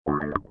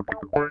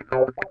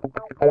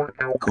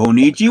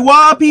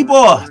Kon'nichiwa,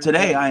 people!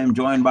 Today I am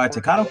joined by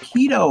Takato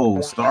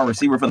Kido, star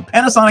receiver for the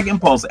Panasonic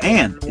Impulse,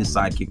 and his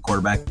sidekick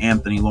quarterback,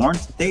 Anthony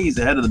Lawrence, days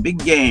ahead of the big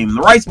game,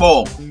 the Rice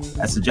Bowl.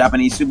 That's the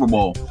Japanese Super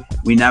Bowl.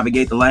 We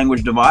navigate the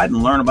language divide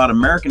and learn about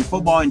American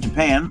football in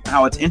Japan,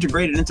 how it's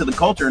integrated into the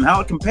culture, and how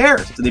it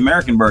compares to the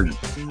American version.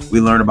 We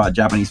learn about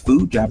Japanese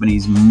food,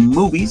 Japanese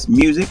movies,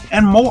 music,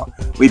 and more.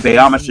 We pay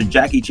homage to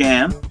Jackie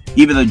Chan.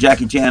 Even though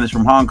Jackie Chan is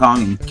from Hong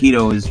Kong and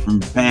Kido is from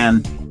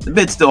Japan, the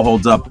bit still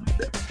holds up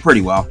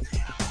pretty well.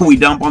 We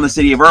dump on the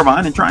city of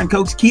Irvine and try and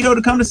coax Kido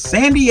to come to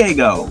San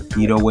Diego.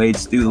 Kido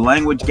wades through the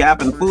language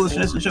gap and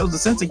foolishness and shows a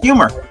sense of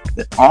humor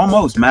that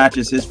almost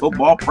matches his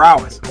football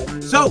prowess.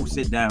 So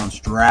sit down,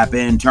 strap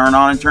in, turn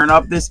on, and turn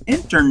up this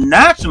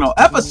international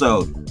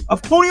episode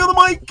of Tony on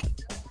the Mic.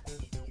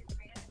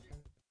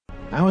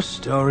 Our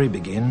story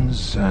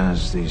begins,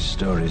 as these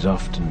stories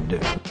often do.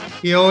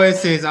 He always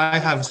says, I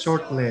have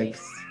short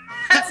legs.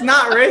 That's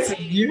not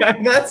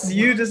racist. That's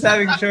you just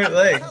having short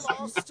legs.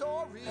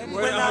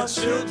 When our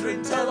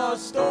children tell our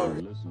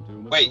story.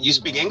 Wait, you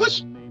speak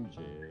English?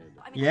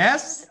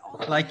 Yes?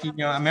 Like,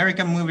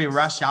 American movie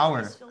Rush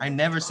Hour. I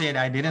never said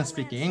I didn't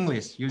speak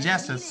English. You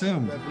just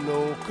assumed.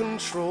 No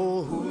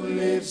control, who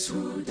lives,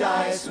 who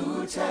dies,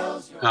 who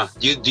tells. Huh.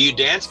 Do you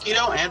dance,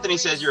 Kido? Anthony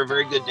says you're a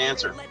very good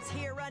dancer.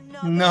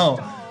 No,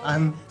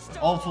 I'm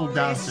awful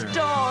dancer.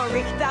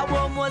 That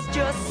one was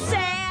just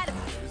sad.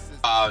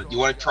 You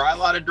want to try a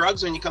lot of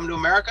drugs when you come to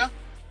America?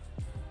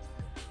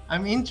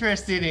 I'm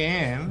interested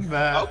in,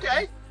 but...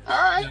 Okay, all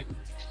right.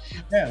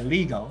 Yeah,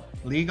 legal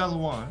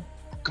one.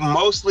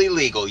 Mostly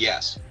legal,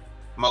 yes.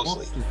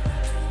 Mostly.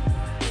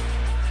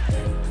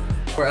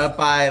 We're up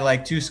by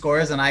like 2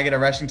 scores and I get a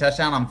rushing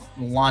touchdown. I'm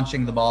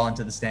launching the ball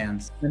into the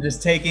stands and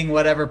just taking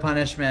whatever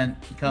punishment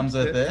comes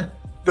with it.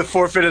 The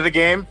forfeit of the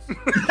game.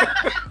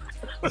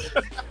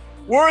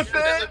 Worth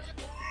it.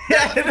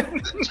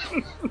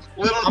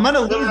 I'm gonna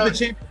lose the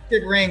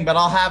championship ring, but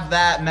I'll have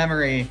that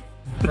memory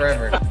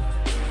forever.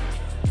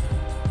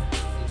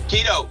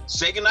 Kido,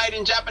 say goodnight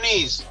in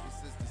Japanese.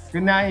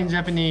 Good night in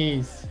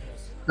Japanese.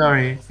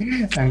 Sorry.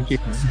 Thank you.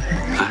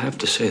 I have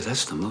to say,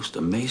 that's the most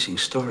amazing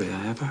story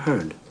I ever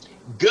heard.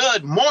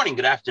 Good morning,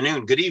 good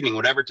afternoon, good evening,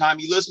 whatever time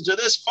you listen to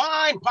this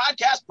fine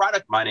podcast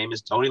product. My name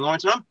is Tony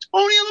Lawrence, and I'm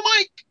Tony on the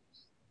Mic.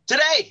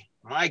 Today,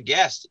 my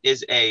guest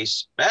is a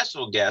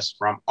special guest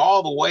from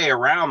all the way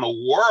around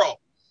the world.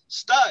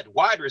 Stud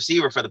wide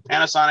receiver for the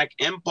Panasonic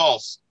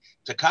Impulse,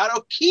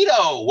 Takato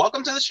Kido.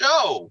 Welcome to the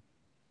show.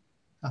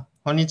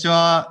 こんにち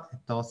は。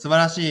素晴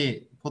らし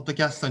いポッド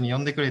キャストに呼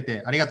んでくれ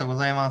てありがとうご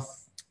ざいま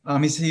す。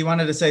He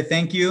wanted to say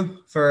thank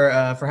you for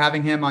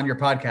having him on your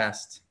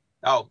podcast.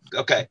 Oh,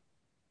 okay.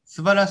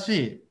 素晴らし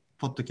い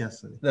ポッドキャ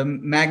スト。The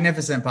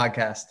magnificent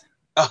podcast.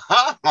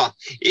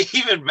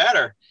 Even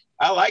better.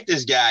 I like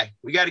this guy.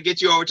 We got to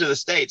get you over to the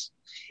States.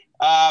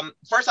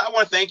 First, I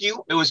want to thank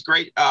you. It was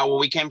great when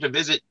we came to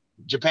visit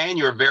Japan.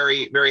 You were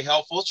very, very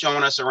helpful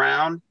showing us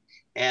around.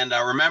 And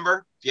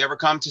remember, if you ever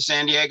come to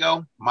San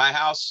Diego, my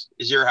house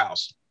is your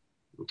house.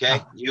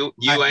 Okay? You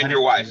and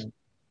your wife.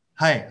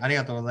 はい、あり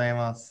がとうござい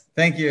ます。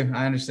Thank you.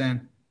 I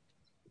understand.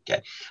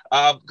 Okay.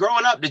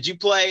 Growing up, did you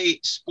play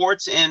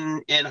sports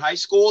in high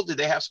school? Did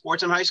they have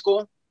sports in high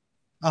school?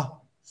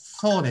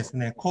 そうです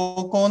ね。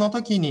高校の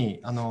時に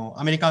ア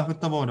メリカンフッ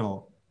トボール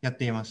をやっ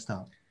ていまし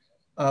た。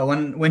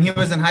When he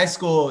was in high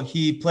school,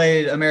 he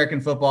played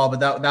American football, but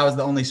that was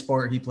the only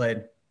sport he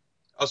played.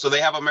 Oh, so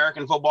they have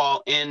American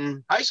football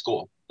in high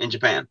school in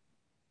Japan?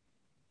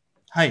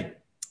 はい。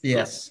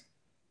Yes.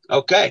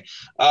 Okay.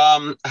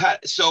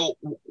 So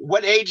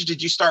what age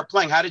did you start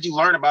playing? How did you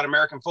learn about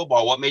American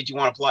football? What made you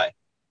want to play?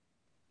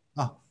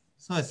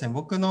 そうですね。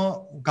僕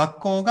の学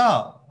校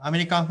がアメ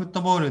リカンフッ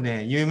トボール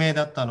で有名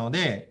だったの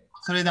で、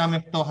それでアメ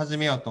フトを始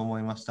めようと思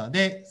いました。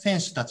で、選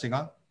手たち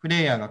が、プ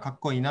レイヤーがかっ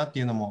こいいなって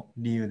いうのも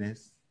理由で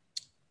す。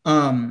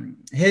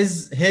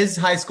His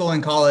high school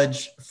and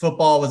college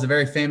football was a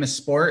very famous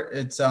sport.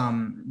 It's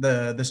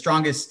the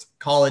strongest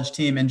college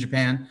team in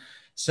Japan.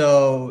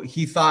 So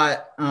he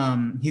thought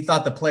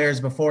the players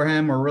before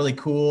him were really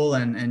cool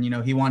and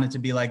he wanted to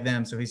be like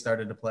them. So he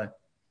started to play.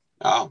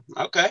 Oh,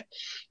 okay.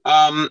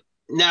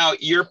 Now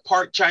you're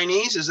part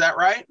Chinese, is that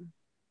right?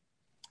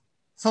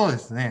 そうで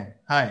すね。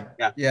はい。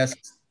Yeah. Yes.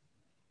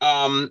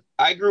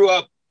 I grew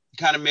up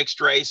kind of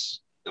mixed race,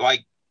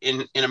 like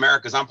in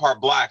America, because I'm part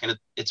black, and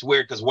it's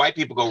weird because white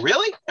people go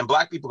really, and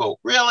black people go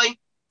really,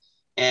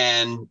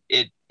 and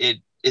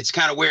it's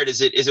kind of weird.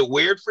 Is it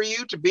weird for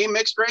you to be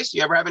mixed race? Do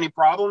you ever have any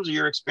problems or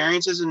your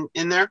experiences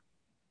in there?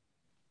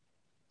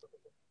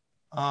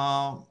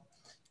 あ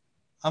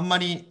んま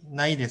り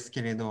ないです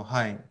けれど、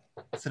はい。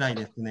辛い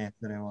ですね、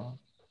それは。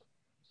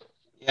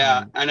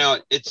Yeah, I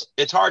know.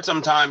 It's hard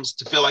sometimes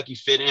to feel like you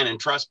fit in and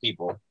trust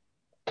people.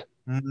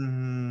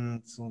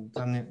 そう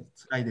だね。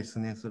辛いです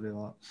ね、それ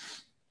は。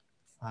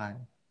はい。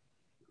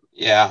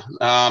Yeah.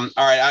 All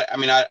right.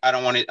 I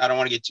don't want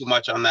to get too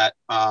much on that.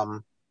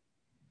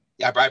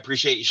 Yeah, I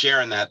appreciate you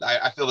sharing that.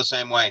 I feel the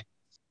same way.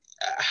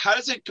 How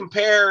does it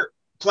compare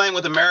playing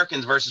with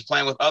Americans versus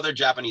playing with other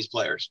Japanese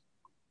players?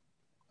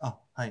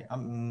 はい、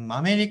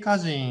アメリカ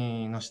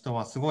人の人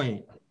はすご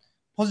い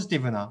ポジティ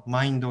ブな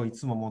マインドをい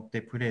つも持っ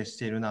てプレーし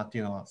ているなって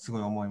いうのはすご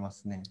い思いま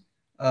すね。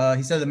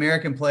He said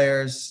American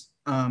players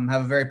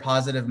have a very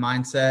positive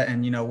mindset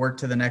and, work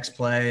to the next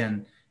play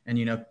and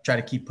try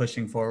to keep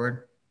pushing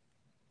forward.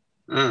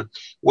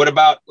 What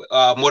about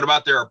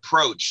their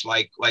approach?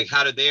 Like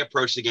how did they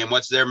approach the game?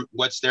 What's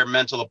their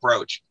mental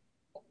approach?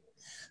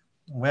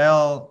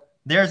 Well,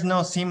 there's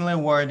no similar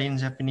word in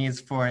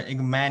Japanese for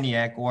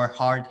egomaniac or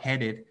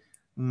hard-headed.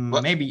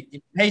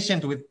 Maybe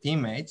impatient with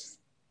teammates.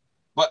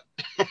 But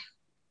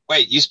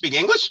wait, you speak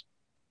English?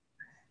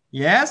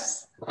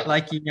 Yes,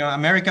 like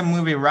American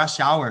movie Rush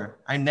Hour.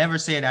 I never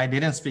said I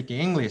didn't speak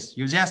English.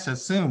 You just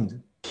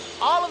assumed.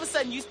 All of a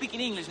sudden, you speaking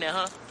English now,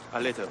 huh?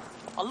 A little.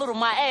 A little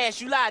my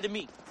ass, you lied to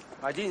me.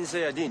 I didn't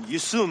say I didn't. You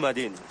assume I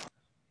didn't.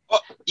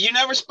 Well, you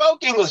never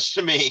spoke English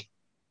to me.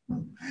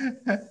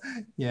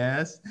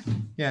 Yes.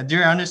 Yeah. Do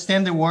you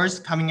understand the words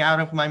coming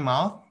out of my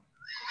mouth?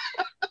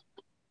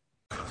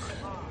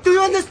 Do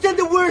you understand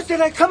the words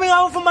that are coming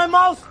out of my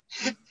mouth?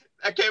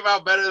 That came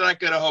out better than I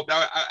could have hoped.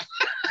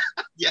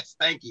 Yes,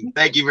 thank you.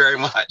 Thank you very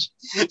much.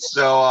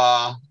 So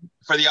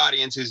for the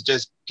audience who's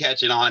just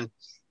catching on,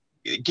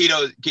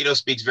 Kido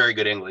speaks very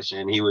good English,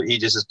 and he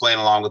just is playing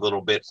along with a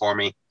little bit for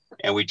me,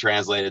 and we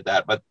translated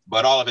that.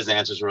 But all of his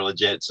answers were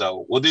legit.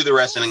 So we'll do the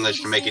rest in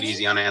English to make it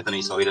easy on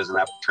Anthony, so he doesn't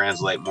have to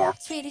translate more.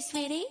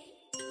 Sweetie.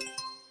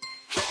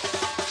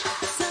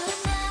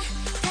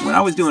 When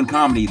I was doing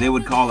comedy, they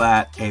would call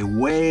that a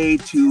way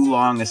too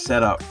long a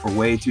setup for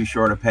way too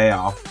short a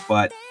payoff.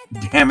 But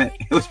damn it,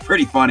 it was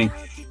pretty funny.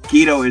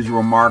 Kido is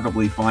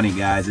remarkably funny,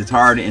 guys. It's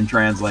hard in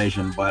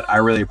translation, but I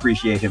really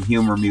appreciate him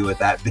humoring me with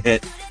that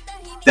bit.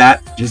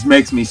 That just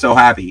makes me so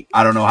happy.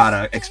 I don't know how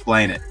to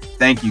explain it.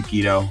 Thank you,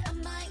 Kido.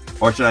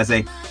 Or should I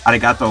say,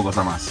 arigatou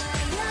gozaimasu.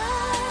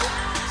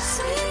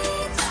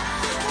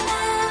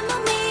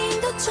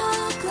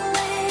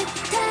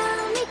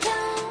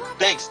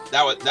 Thanks.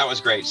 That was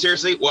great.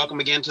 Seriously, welcome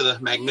again to the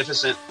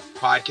magnificent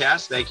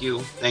podcast. Thank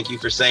you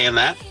for saying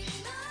that.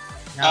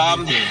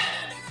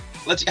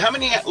 Let's see. How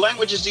many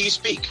languages do you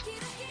speak?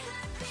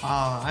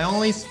 I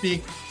only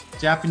speak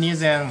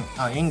Japanese and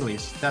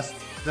English.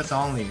 That's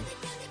only.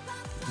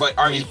 But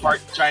are you part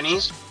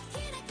Chinese?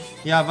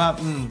 Yeah, but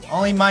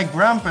only my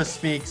grandpa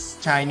speaks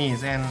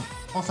Chinese, and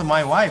also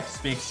my wife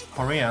speaks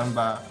Korean,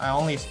 but I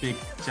only speak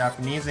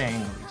Japanese and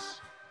English.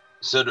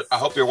 So I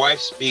hope your wife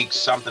speaks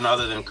something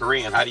other than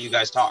Korean. How do you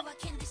guys talk?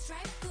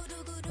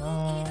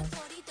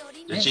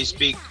 Did she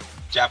speak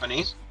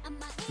Japanese?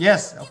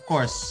 Yes, of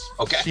course.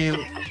 Okay.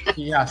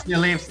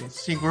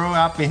 She grew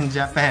up in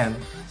Japan.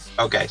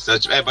 Okay,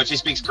 but she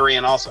speaks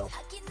Korean also.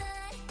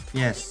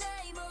 Yes.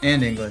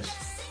 And English.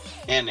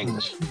 And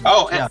English.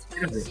 Oh, yeah,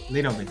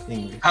 little bit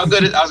English. How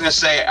good I was gonna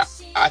say,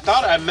 I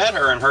thought I met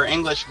her and her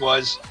English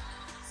was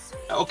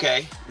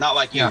okay. Not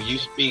like you. Yeah. You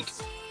speak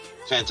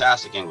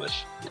fantastic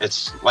English.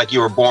 It's like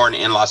you were born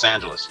in Los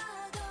Angeles.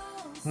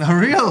 No,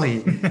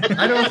 really?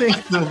 I don't think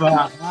so,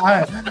 but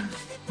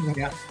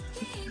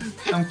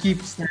I'm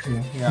keep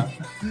studying. Yeah.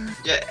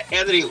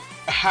 Anthony,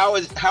 how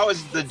is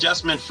the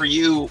adjustment for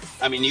you?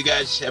 I mean, you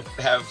guys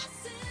have.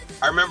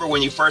 I remember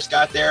when you first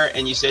got there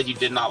and you said you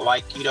did not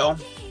like Kido.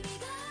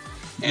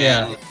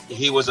 And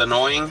he was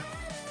annoying.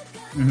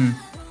 Mm-hmm.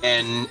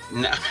 And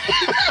now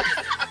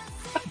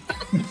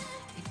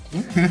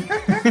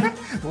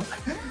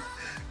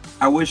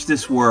I wish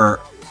this were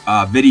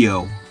a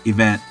video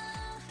event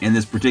in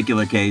this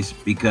particular case,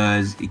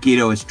 because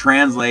Kido is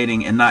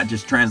translating, and not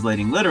just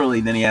translating literally,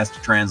 then he has to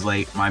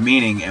translate my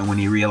meaning. And when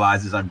he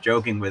realizes I'm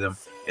joking with him,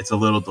 it's a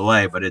little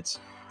delay, but it's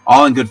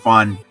all in good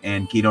fun.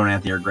 And Kido and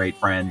Anthony are great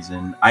friends.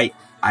 And I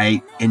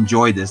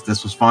enjoyed this.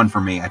 This was fun for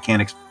me. I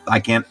can't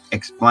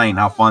explain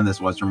how fun this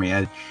was for me.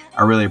 I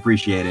really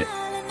appreciate it.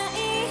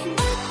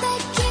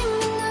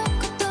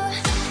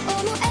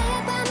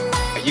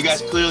 You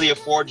guys clearly have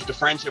forged a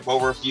friendship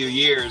over a few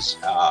years.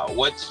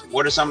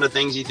 What are some of the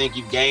things you think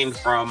you've gained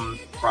from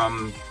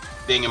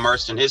being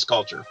immersed in his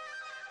culture?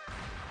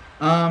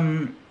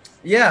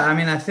 Yeah, I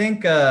mean, I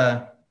think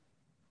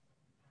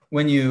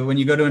when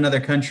you go to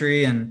another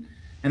country and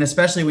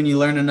especially when you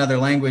learn another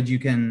language, you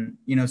can,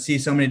 see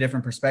so many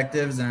different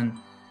perspectives. And,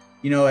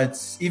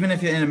 it's even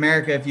if you're in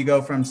America, if you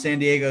go from San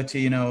Diego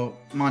to,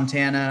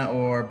 Montana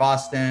or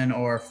Boston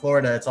or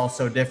Florida, it's all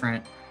so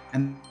different.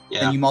 And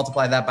then you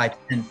multiply that by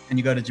 10 and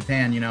you go to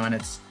Japan, and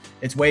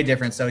it's way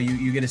different. So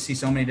you get to see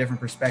so many different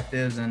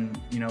perspectives and,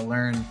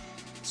 learn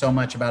so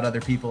much about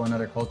other people and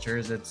other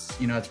cultures. It's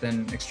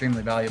been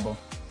extremely valuable.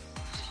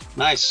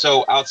 Nice.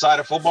 So outside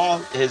of football,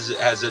 has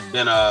it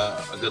been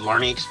a good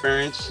learning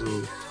experience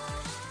and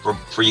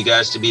for you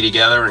guys to be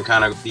together and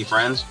kind of be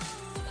friends?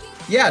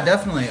 Yeah,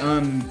 definitely.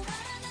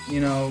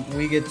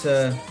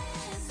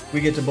 We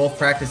get to both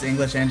practice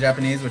English and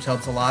Japanese, which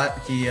helps a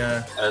lot.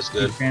 That's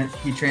good.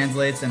 He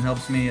translates and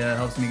helps me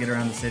get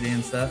around the city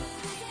and stuff.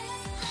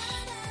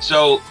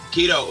 So,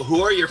 Kido,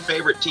 who are your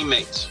favorite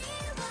teammates?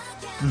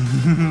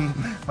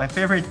 My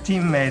favorite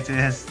teammate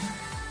is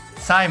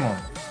Simon.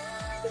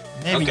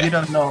 Maybe you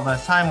don't know, but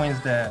Simon is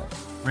the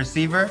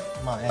receiver.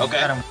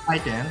 Okay.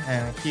 Tight end,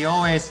 and he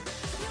always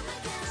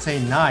say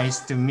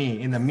nice to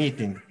me in the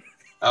meeting.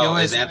 Oh,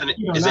 is Anthony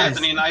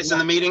nice in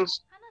the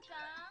meetings?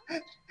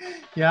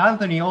 Yeah,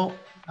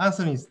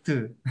 Anthony's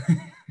too.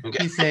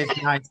 Okay. He says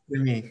nice to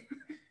me.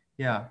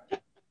 Yeah,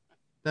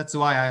 that's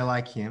why I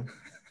like him.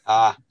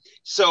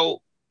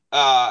 So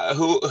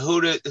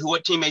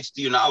what teammates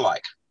do you not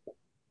like?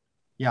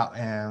 Yeah,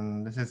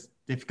 and this is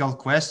difficult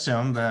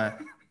question, but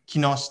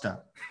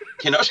Kinoshita.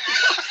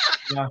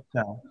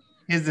 Kinoshita.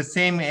 He's the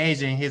same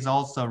age and he's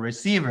also a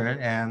receiver.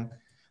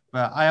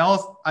 But I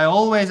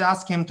always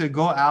ask him to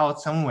go out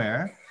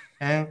somewhere,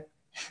 and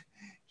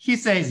he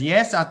says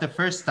yes at the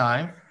first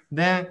time.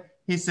 Then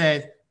he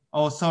says,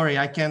 "Oh, sorry,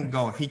 I can't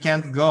go." He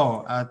can't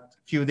go a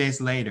few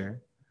days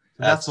later.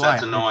 So that's why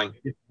that's annoying.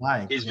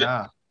 I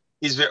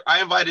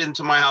invited him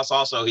to my house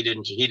also. He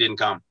didn't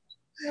come.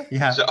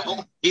 Yeah. So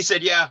he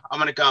said, "Yeah, I'm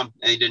gonna come,"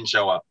 and he didn't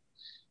show up.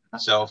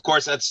 So of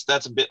course that's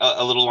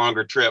a little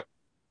longer trip.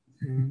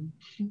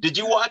 Mm-hmm. Did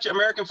you watch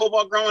American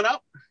football growing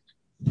up?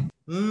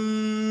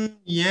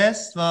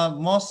 Yes, but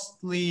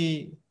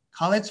mostly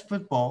college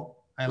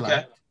football. I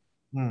like.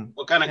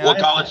 What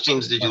college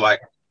teams did you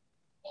like?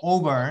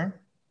 Auburn.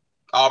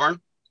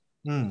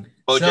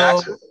 Bo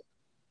Jackson.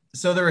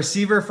 So the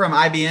receiver from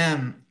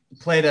IBM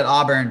played at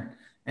Auburn,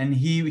 and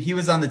he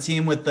was on the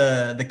team with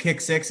the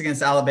kick six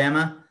against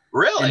Alabama.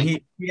 Really? And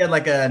he had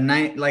like a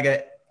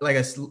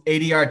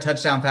 80-yard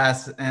touchdown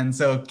pass, and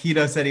so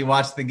Kido said he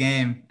watched the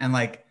game, and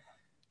like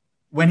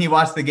when he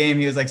watched the game,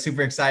 he was like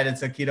super excited.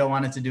 So Kido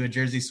wanted to do a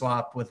jersey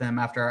swap with him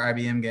after our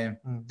IBM game.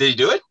 Did he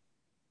do it?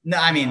 No,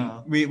 I mean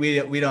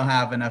we don't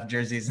have enough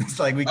jerseys. It's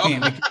like we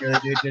can't really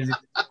do jerseys.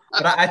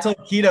 But I told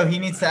Kido he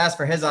needs to ask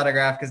for his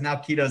autograph because now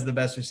Kido's the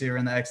best receiver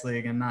in the X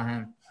League and not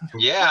him.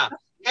 Yeah.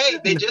 Hey,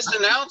 they just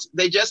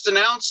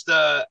announced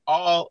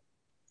all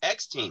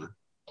X team,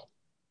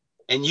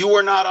 and you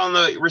were not on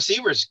the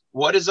receivers.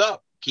 What is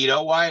up,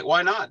 Kido?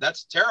 Why not?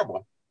 That's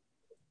terrible.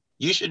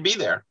 You should be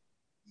there.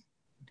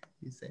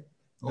 You say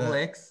all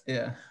X?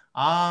 Yeah.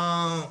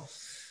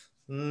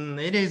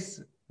 It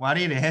is what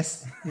it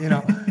is.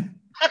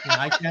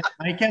 I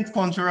can't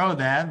control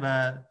that,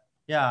 but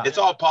yeah. It's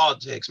all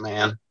politics,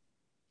 man.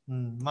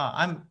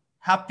 I'm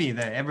happy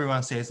that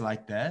everyone says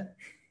like that.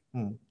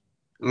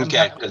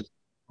 Okay, because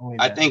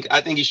I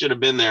think you should have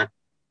been there.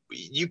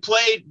 You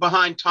played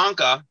behind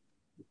Tonka.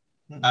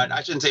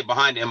 I shouldn't say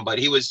behind him, but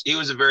he was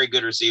a very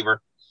good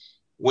receiver.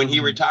 When he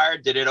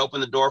retired, did it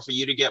open the door for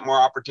you to get more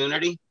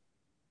opportunity?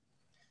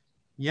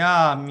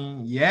 Yeah, I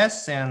mean,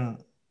 yes,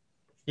 and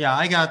yeah,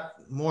 I got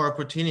more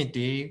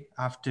opportunity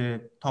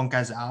after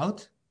Tonka's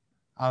out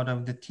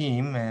of the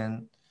team,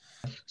 and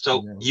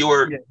so you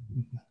were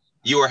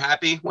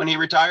happy when he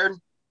retired?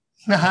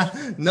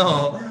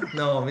 No,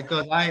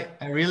 because I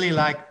really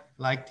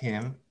liked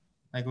him.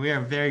 Like we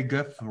are very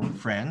good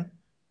friend.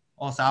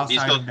 Also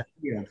outside of the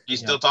field. Do you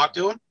still talk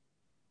to him?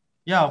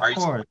 Yeah, of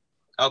course.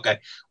 Okay.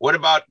 What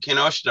about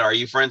Kinoshita? Are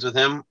you friends with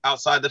him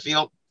outside the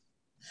field?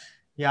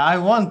 Yeah, I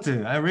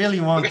really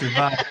want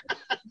to,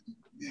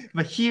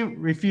 but he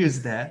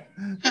refused that.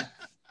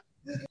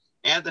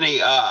 Anthony,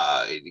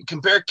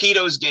 compare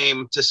Kido's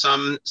game to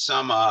some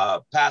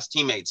past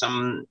teammates,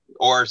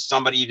 or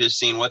somebody you just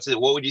seen. What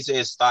would you say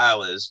his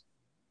style is?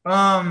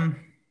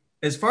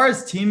 As far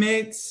as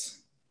teammates,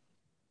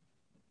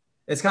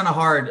 it's kind of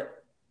hard.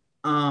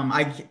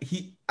 I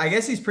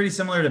guess he's pretty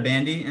similar to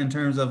Bandy in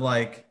terms of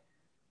like,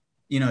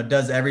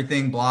 does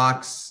everything,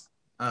 blocks,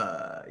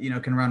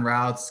 can run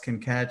routes, can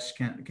catch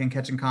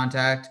in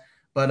contact.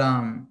 But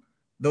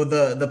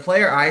the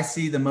player I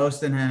see the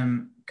most in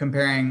him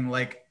comparing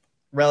like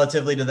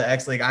relatively to the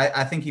X League,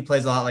 I think he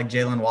plays a lot like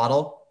Jalen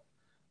Waddle.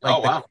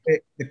 Like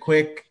the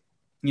quick,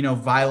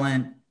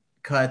 violent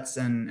cuts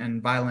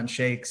and violent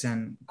shakes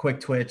and quick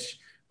twitch,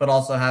 but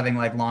also having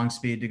like long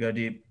speed to go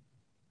deep.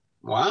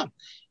 Wow.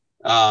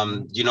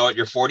 Do you know what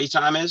your 40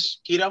 time is,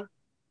 Kido?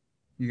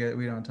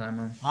 We don't time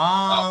them.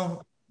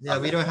 Yeah,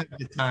 okay. We don't have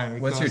the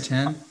time. What's your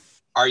 10?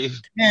 Are you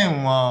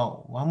 10?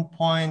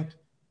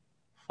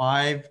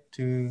 1.5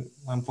 to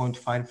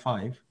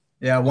 1.55.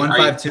 Yeah,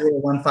 152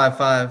 or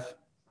 155.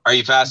 Are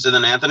you faster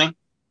than Anthony?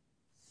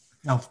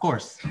 Of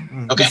course.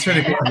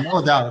 Okay.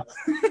 No doubt.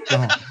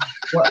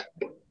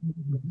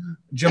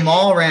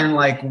 Jamal ran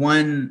like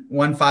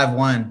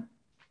 151.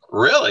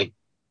 Really?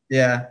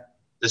 Yeah.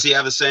 Does he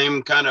have the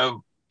same kind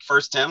of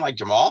first 10 like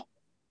Jamal?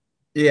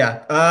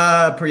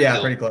 Yeah.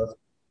 Pretty close.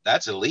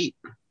 That's elite.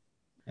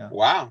 Yeah.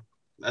 Wow.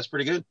 That's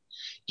pretty good.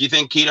 Do you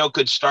think Kido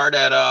could start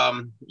at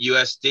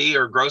USD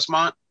or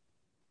Grossmont?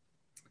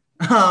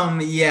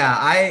 Yeah.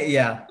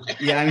 I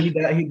mean, he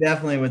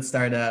definitely would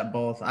start at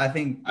both. I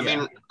think. I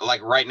mean,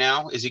 like right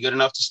now, is he good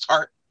enough to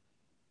start?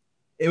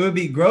 It would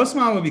be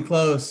Grossmont would be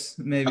close,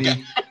 maybe.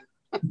 Okay.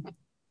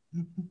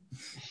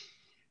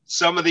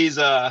 Some of these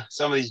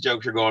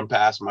jokes are going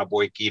past my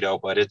boy Kido,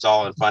 but it's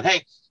all in fun.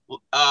 Hey,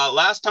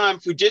 last time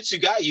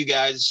Fujitsu got you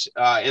guys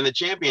in the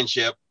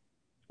championship.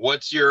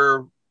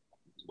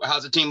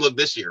 How's the team look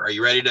this year? Are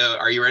you ready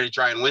to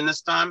try and win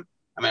this time?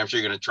 I mean, I'm sure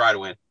you're going to try to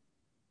win.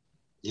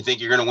 You think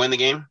you're going to win the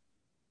game?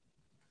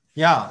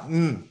 Yeah,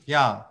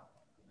 yeah.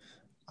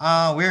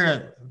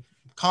 We're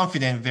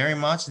confident very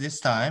much this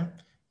time,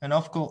 and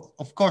of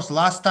course,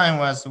 last time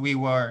was we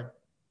were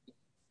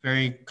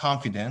very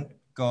confident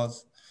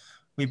because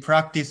we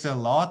practice a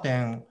lot,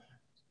 and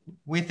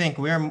we think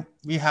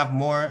we have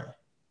more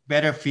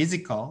better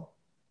physical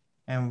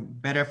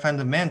and better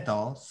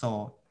fundamental.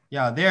 So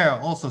yeah, they're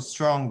also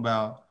strong,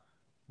 but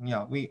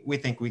yeah, we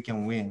think we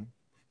can win.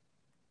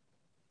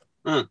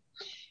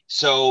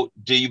 So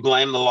do you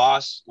blame the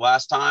loss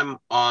last time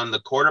on the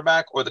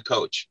quarterback or the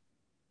coach?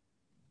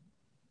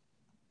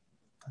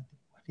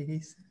 What did he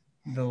say?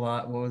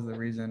 What was the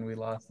reason we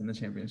lost in the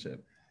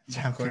championship?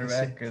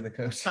 Quarterback or the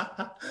coach?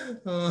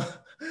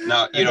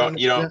 No, you don't.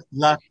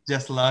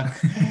 Just luck.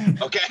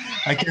 Okay.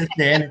 I can't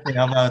say anything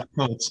about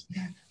coach.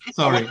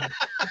 Sorry.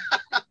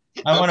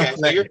 I want to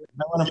play. I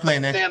want to play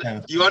next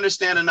time. You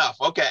understand enough.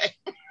 Okay.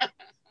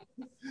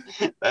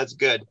 That's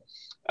good.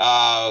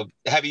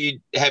 Have you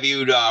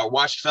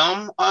watched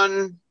film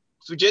on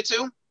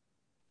Fujitsu?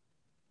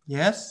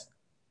 Yes.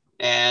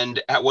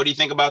 And what do you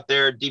think about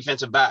their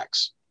defensive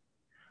backs?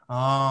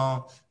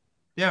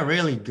 They're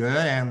really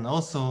good, and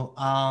also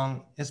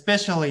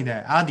especially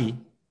the Adi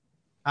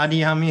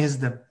Yami is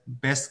the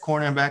best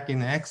cornerback in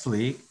the X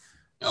League.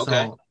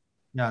 Okay. So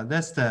yeah,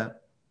 that's the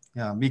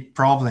big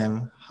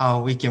problem,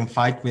 how we can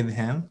fight with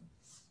him.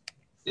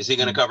 Is he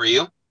going to cover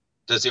you?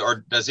 Does he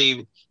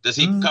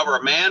cover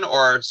a man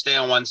or stay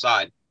on one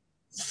side?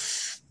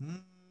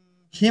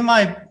 He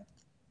might.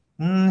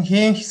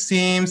 He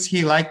seems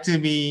he like to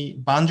be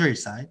boundary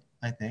side,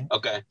 I think.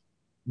 Okay.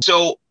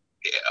 So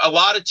a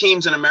lot of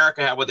teams in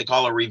America have what they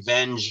call a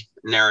revenge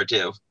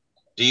narrative.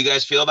 Do you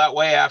guys feel that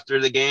way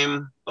after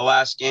the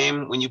last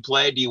game when you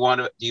play? Do you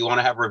want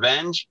to have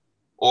revenge,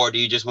 or do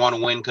you just want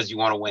to win because you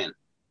want to win?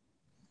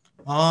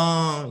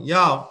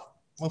 Yeah,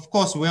 of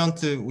course we want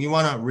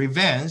to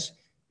revenge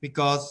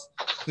because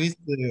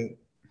Fujitsu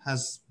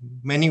has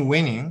many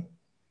winning,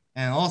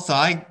 and also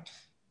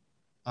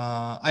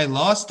I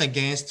lost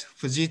against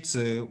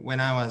Fujitsu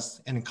when I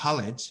was in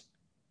college.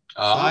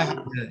 So I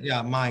have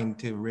the mind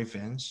to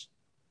revenge.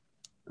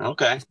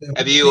 Okay.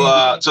 Have you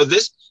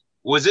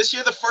was this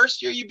year the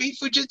first year you beat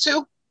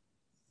Fujitsu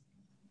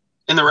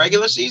in the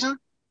regular season?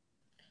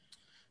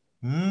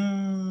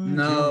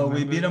 No,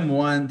 we beat them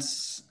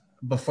once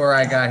before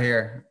I got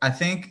here. I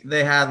think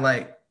they had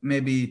like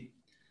maybe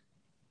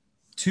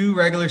 2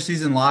 regular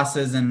season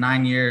losses in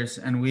 9 years,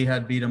 and we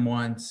had beat them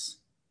once,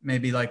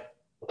 maybe like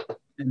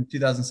in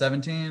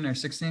 2017 or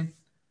 16.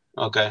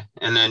 Okay.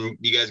 And then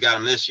you guys got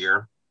them this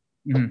year.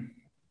 Mm-hmm.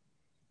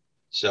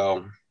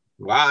 So,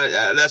 wow,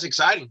 that's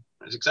exciting.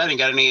 That's exciting.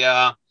 Got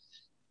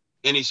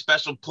any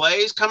special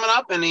plays coming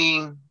up?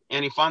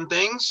 Any fun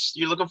things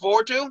you're looking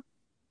forward to?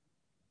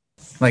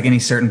 Like any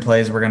certain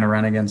plays we're going to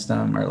run against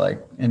them, or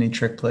like any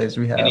trick plays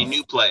we have? Any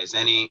new plays?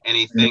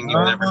 Anything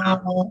you've never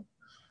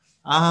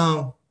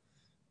done?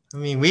 I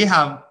mean, we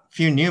have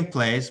few new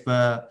plays,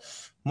 but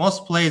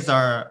most plays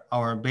are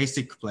our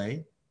basic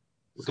play.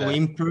 So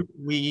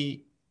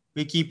we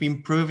keep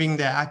improving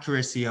the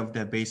accuracy of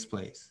the base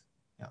plays.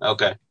 Yeah.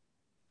 Okay.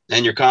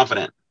 And you're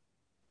confident?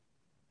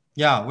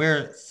 Yeah,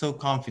 we're so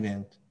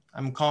confident.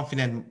 I'm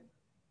confident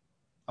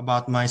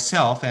about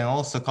myself and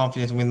also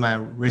confident with my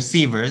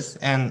receivers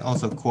and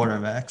also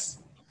quarterbacks.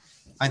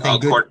 I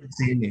think good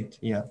unit.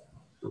 Yeah.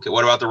 Okay.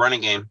 What about the running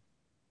game?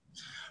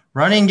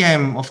 Running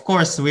game, of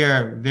course, we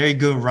are very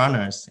good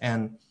runners,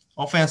 and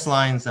offense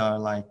lines are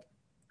like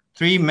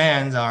 3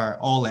 men are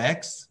all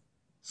X.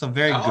 So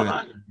very good.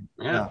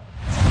 Yeah.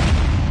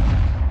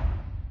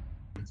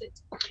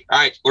 All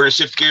right, we're gonna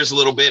shift gears a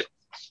little bit.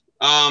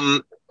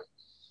 How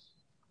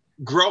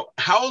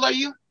old are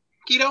you,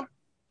 Kido?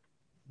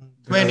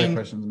 20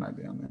 questions might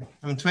be on there.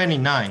 I'm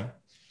 29.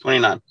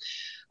 29.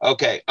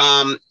 Okay.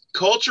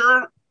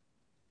 Culture.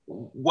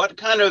 What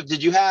kind of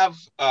did you have?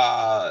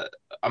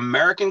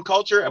 American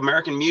culture,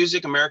 American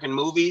music, American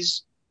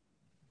movies,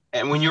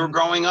 and when you were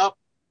growing up?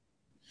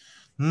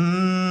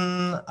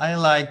 I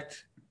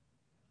liked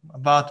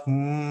about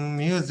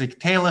music,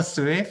 Taylor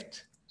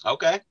Swift.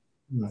 Okay.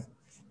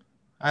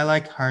 I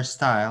like her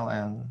style,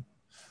 and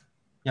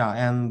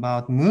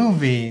about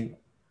movie,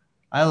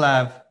 I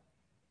love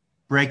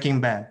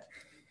Breaking Bad.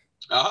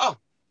 Oh,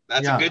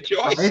 that's a good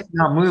choice. It's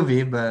not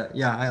movie, but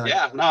I like.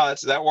 Yeah, no,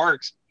 that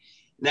works.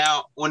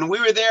 Now, when we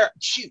were there,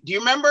 do you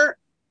remember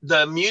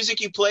the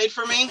music you played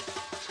for me?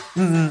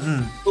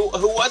 Who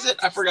was it?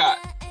 I forgot.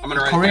 I'm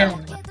gonna write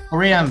it down.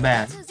 Korean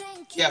band.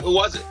 Yeah, who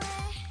was it?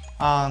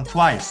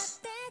 Twice.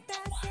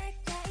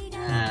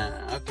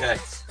 Okay.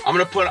 I'm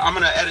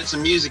gonna edit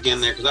some music in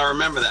there because I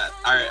remember that.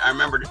 I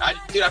remember. I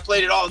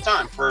played it all the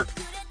time for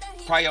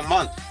probably a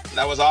month.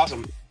 That was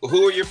awesome.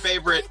 Who are your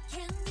favorite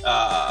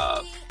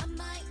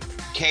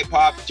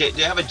K-pop? Do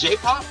you have a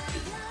J-pop?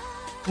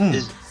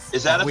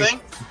 Is that a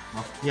thing?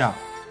 Yeah.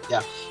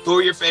 Yeah. Who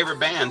are your favorite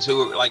bands?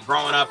 Who are like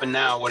growing up and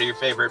now? What are your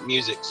favorite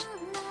musics?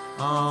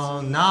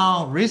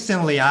 Now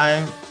recently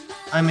I'm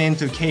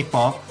into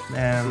K-pop,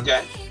 and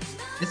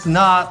it's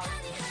not.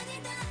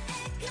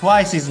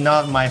 Twice is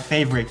not my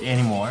favorite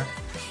anymore.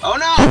 Oh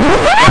no!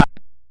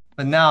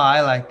 But now I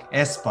like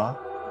Espa.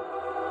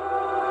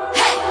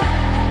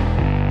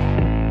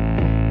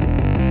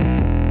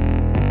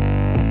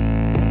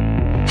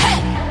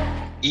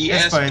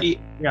 Espa is,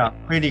 yeah,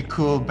 pretty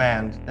cool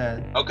band.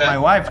 Okay. My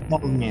wife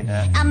told me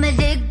that. I'm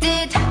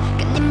addicted.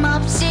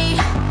 끊임없이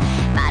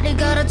말을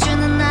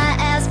걸어주는 나의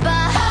Espa.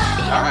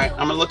 All right,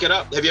 I'm gonna look it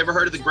up. Have you ever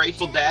heard of the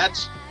Grateful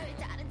Dads?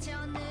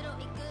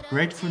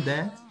 Grateful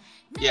Dead?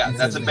 Yeah,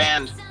 that's a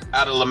band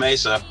out of La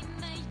Mesa.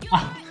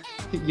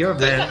 Your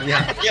band,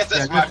 yeah. Yes,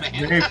 that's my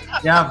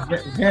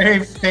band.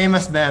 Very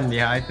famous band,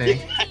 yeah, I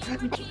think.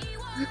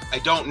 I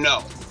don't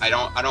know. I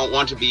don't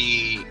want to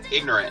be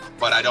ignorant,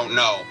 but I don't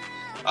know.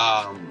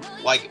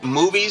 Like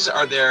movies,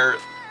 are there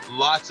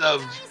lots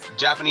of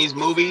Japanese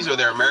movies? Are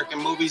there American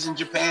movies in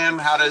Japan?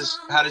 How do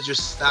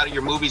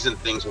your movies and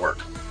things work?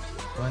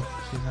 What?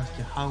 She's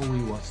asking how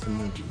we watch the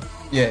movie.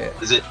 Yeah.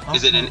 Is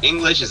it in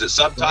English? Is it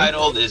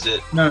subtitled? Is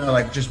it? No,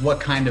 like just what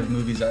kind of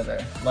movies are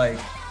there?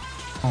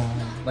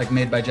 Like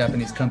made by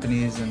Japanese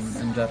companies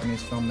and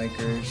Japanese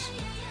filmmakers,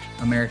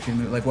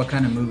 American, like what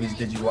kind of movies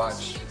did you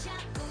watch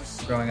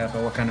growing up,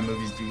 and what kind of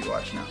movies do you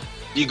watch now?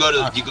 Do you go to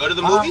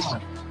the movies?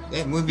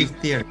 Movie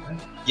theater.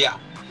 Yeah.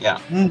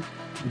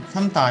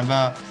 Sometimes,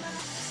 but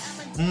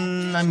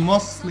I'm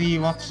mostly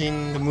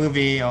watching the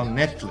movie on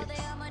Netflix.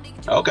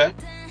 Okay.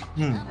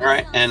 All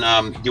right. And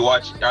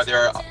are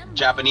there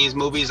Japanese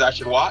movies I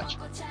should watch?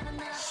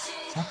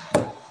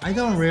 I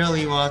don't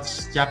really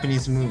watch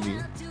Japanese movie.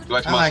 You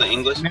watch mostly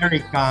English?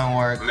 American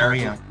or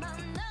Korean.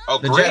 Oh,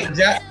 great.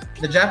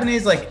 The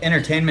Japanese like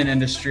entertainment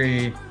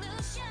industry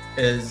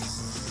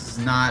is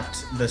not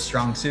the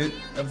strong suit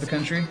of the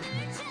country,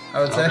 I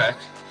would say. Okay.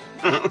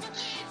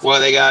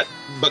 Well,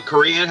 but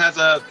Korean has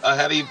a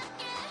heavy,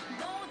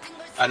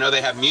 I know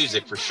they have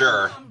music for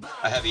sure,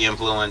 a heavy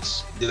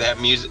influence. Do they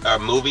have music,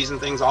 movies and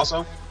things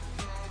also?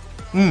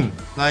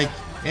 Like,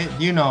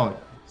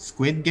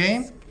 Squid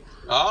Game?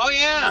 Oh,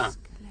 yeah.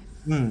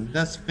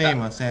 That's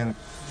famous, and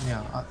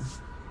yeah.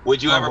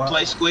 Would you ever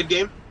play Squid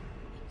Game?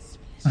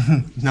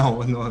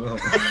 No.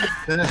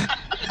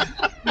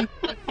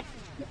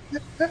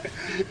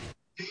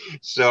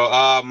 So,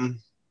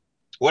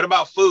 what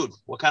about food?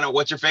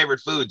 What's your favorite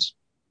foods?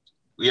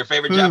 Your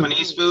favorite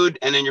Japanese food,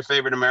 and then your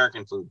favorite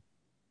American food?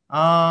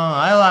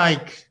 I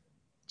like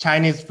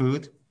Chinese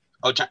food.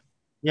 Oh,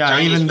 yeah,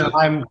 Chinese even food. though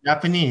I'm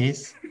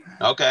Japanese.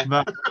 Okay.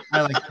 But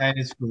I like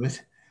Chinese food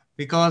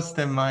because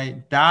my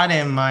dad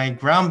and my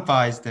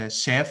grandpa is the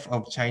chef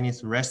of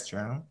Chinese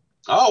restaurant.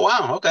 Oh,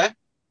 wow. Okay.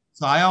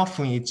 So I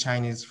often eat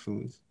Chinese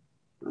food.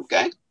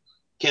 Okay.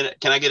 Can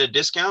I get a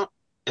discount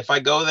if I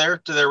go there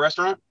to their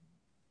restaurant?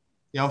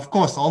 Yeah, of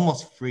course,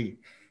 almost free.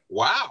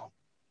 Wow.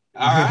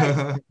 All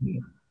right.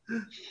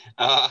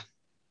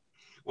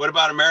 What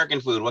about American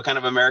food? What kind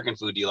of American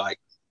food do you like?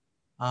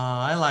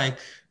 I like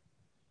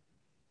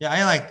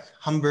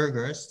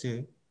hamburgers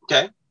too.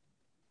 Okay.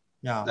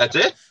 Yeah. That's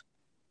it?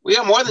 We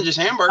have more than just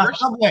hamburgers.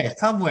 Subway.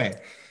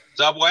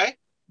 Subway?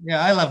 Yeah,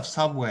 I love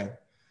Subway.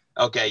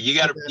 Okay, you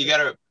gotta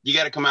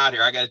come out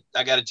here. I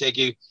gotta take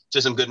you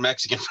to some good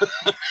Mexican food.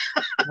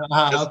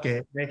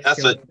 Okay.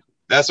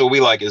 That's what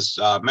we like is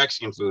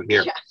Mexican food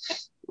here.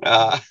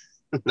 And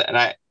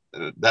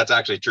that's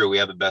actually true. We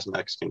have the best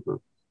Mexican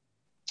food.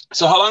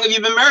 So how long have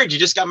you been married? You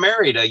just got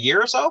married a year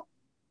or so?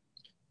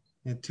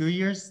 Yeah, 2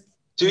 years.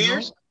 2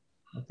 years?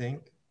 I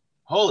think.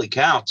 Holy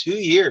cow, 2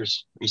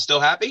 years. Are you still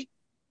happy?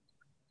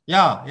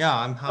 Yeah,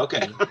 I'm happy.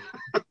 Okay.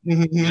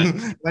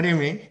 What do you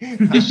mean?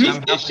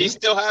 Is she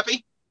still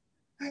happy?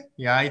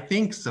 Yeah, I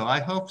think so. I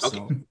hope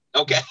so.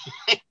 Okay.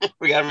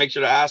 We got to make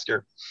sure to ask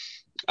her.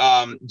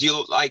 Do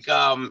you like,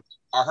 are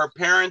her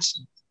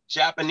parents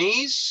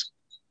Japanese?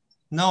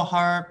 No,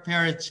 her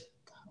parents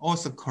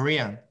also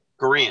Korean.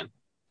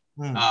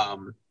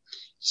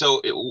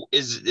 So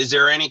is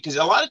there any, because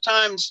a lot of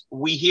times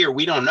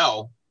we don't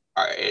know.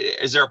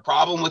 Is there a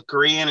problem with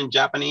Korean and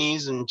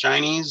Japanese and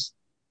Chinese?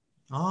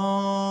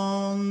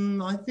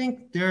 I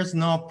think there's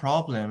no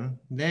problem.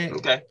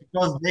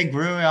 Because they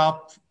grew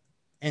up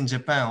in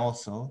Japan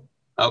also.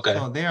 Okay.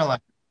 So they are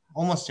like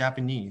almost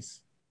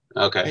Japanese.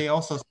 Okay. They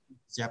also speak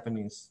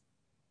Japanese.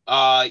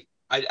 I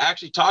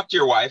actually talked to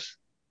your wife,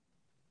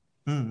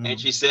 and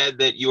she said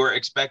that you were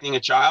expecting a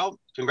child.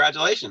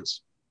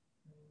 Congratulations.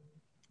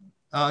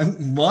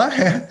 What?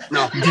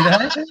 No. Did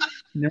I?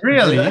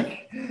 Really?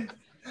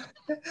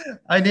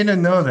 I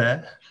didn't know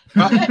that.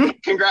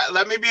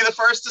 Let me be the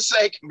first to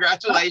say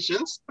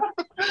congratulations.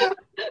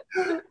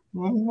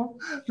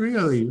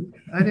 Really?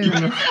 I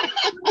didn't know.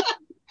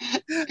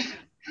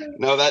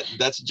 No,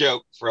 that's a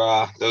joke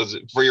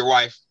for your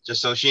wife,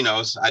 just so she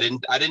knows. I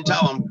didn't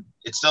tell them.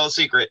 It's still a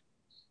secret.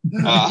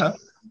 Do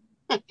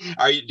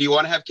you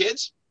want to have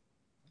kids?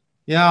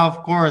 Yeah,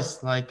 of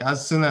course, like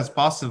as soon as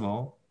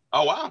possible.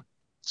 Oh wow.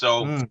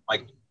 So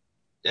like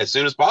as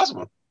soon as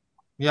possible.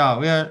 Yeah,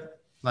 we are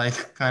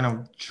like kind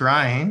of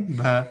trying,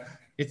 but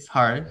it's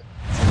hard.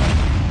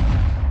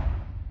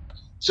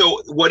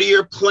 So what are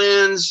your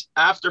plans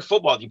after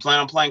football? Do you plan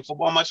on playing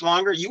football much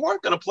longer? You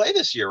weren't going to play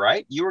this year,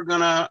 right? You were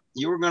gonna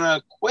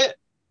quit.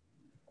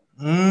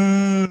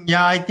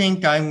 Yeah, I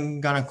think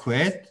I'm gonna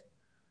quit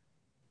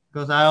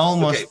because I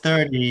almost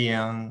 30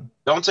 and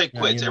Don't say yeah,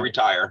 quit, say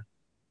retire.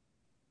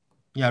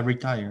 Yeah,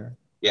 retire.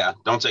 Yeah,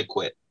 don't say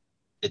quit.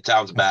 It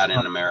sounds bad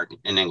in American,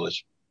 in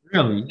English.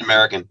 Really?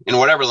 American, in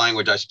whatever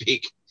language I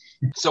speak.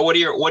 So what are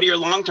your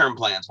long-term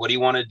plans? What do you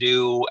want to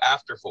do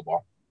after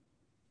football?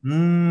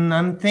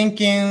 I'm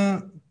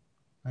thinking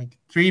like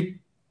 3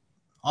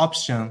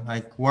 options,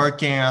 like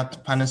working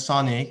at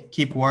Panasonic,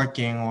 keep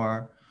working,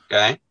 or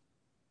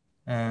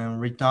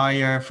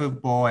retire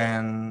football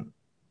and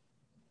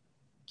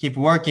keep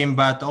working,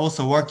 but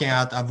also working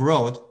at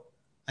abroad.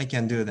 I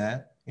can do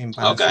that in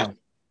Panasonic. Okay.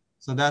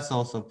 So that's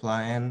also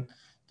plan. And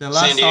the San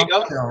last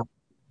Diego? option,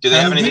 Do they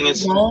have anything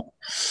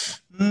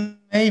in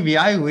maybe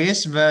I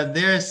wish, but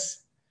there's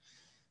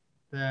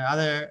the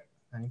other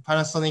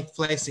Panasonic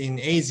place in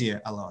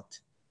Asia a lot.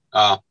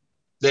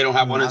 They don't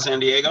have one in San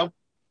Diego?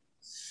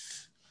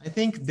 I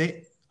think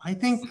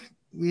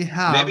we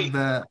have, maybe,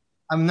 but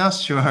I'm not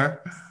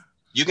sure.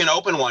 You can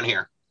open one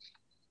here.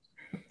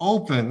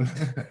 Open?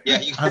 Yeah,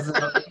 you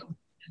can.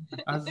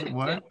 As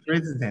what?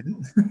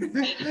 President?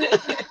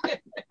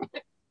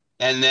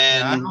 And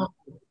then I'm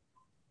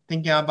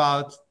thinking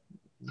about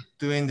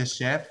doing the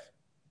chef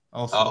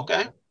also. Oh,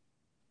 okay.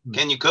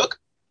 Can you cook?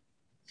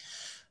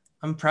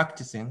 I'm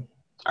practicing.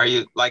 Are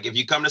you, like, if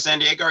you come to San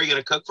Diego, are you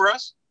going to cook for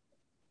us?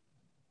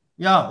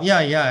 Yeah.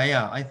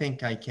 I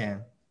think I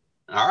can.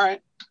 All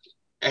right.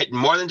 Hey,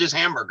 more than just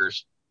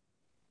hamburgers.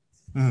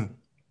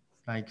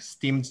 Like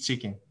steamed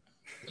chicken.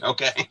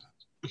 Okay.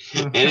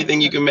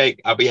 Anything you can make,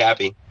 I'll be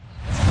happy.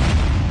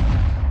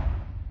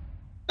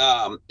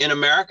 In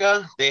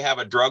America, they have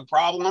a drug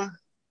problem.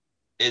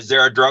 Is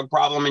there a drug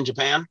problem in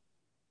Japan?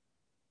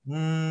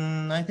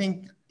 I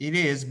think it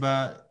is,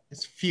 but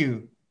it's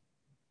few.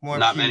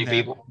 Not many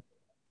people.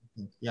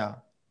 Yeah.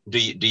 Do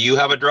you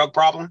have a drug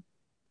problem?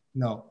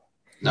 No.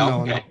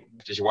 No. Okay. No.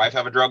 Does your wife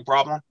have a drug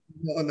problem?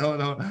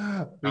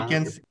 No. We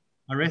can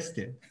arrest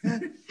it.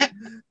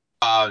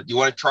 You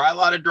want to try a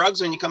lot of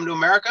drugs when you come to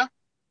America?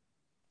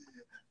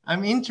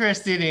 I'm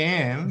interested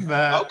in,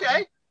 but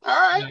okay. All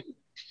right.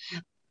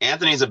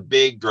 Anthony's a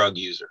big drug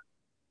user,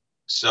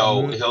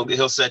 so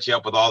he'll set you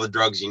up with all the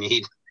drugs you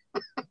need.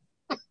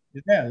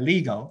 Is that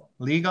legal?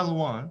 Legal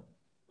one?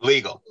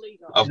 Legal.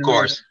 Of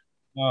course.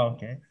 Oh,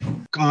 okay.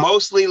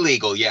 Mostly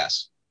legal,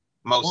 yes.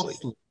 Mostly.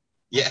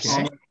 Yes.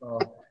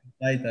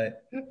 Okay.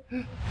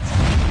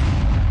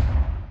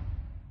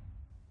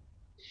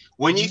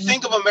 When you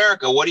think of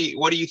America, what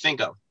do you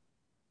think of?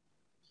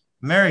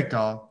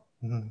 America,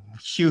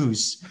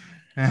 huge.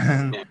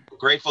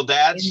 Grateful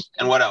Dads,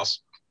 and what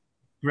else?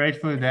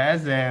 Grateful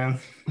Dads, and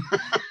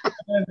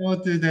I go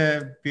to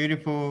the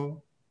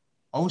beautiful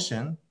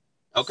ocean.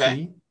 Okay.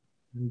 Sea,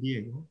 San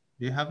Diego.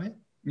 Do you have it?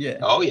 Yeah.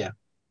 Oh yeah.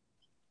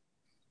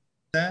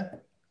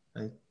 That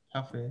like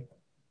cafe,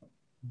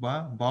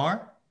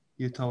 bar.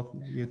 You talk.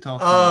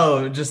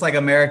 Oh, just like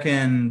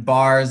American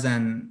bars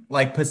and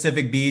like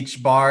Pacific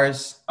Beach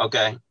bars.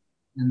 Okay.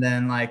 And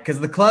then like,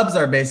 because the clubs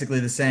are basically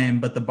the same,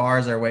 but the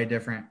bars are way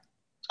different.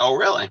 Oh,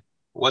 really?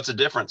 What's the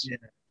difference? Yeah.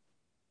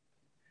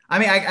 I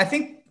mean, I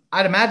think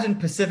I'd imagine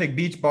Pacific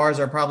Beach bars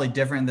are probably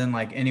different than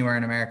like anywhere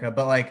in America,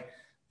 but like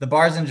the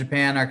bars in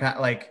Japan are kind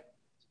of like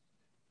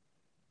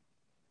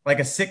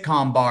a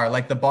sitcom bar,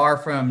 like the bar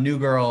from New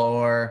Girl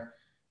or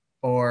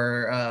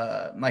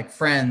like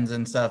Friends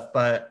and stuff.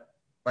 But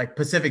like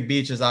Pacific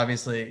Beach is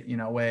obviously,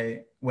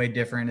 way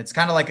different. It's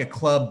kind of like a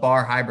club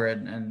bar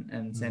hybrid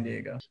in San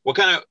Diego. What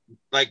kind of,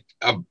 like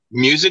a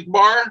music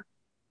bar?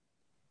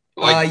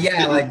 Like,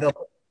 like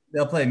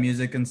they'll play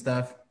music and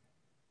stuff.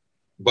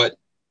 But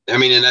I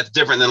mean, and that's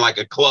different than like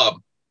a club.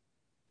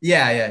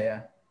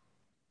 Yeah.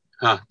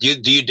 Huh?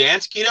 Do you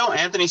dance, Kido?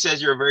 Anthony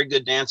says you're a very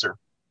good dancer.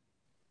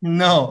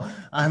 No,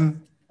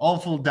 I'm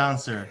awful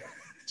dancer.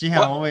 Jihan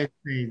always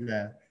says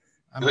that.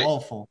 I'm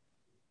awful.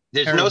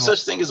 There's no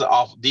such thing as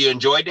awful. Do you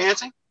enjoy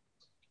dancing?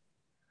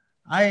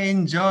 I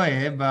enjoy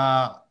it,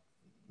 but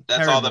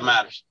that's all that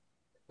matters.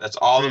 That's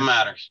all that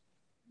matters.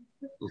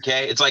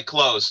 Okay? It's like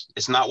clothes.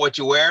 It's not what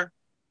you wear,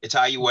 it's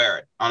how you wear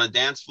it. On a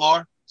dance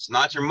floor, it's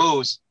not your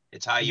moves,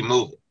 it's how you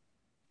move it.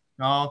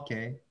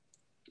 Okay.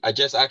 I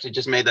just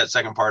made that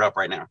second part up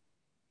right now.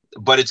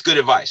 But it's good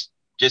advice.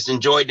 Just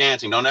enjoy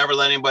dancing. Don't ever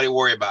let anybody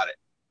worry about it.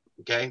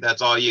 Okay?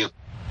 That's all you.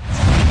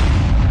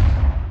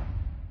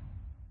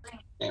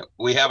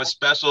 We have a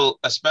special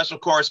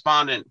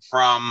correspondent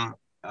from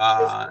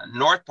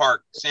North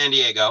Park, San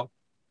Diego.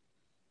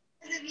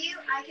 I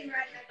can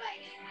ride my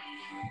bike.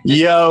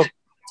 Yo.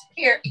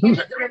 Here.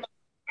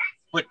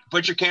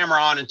 Put your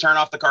camera on and turn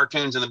off the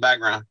cartoons in the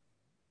background.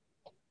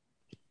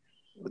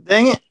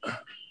 Dang it.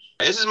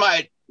 This is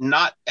my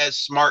not as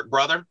smart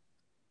brother.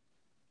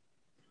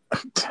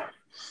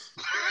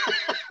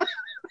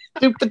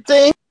 Stupid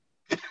thing.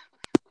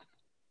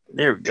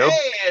 There we go.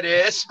 Hey, it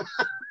is.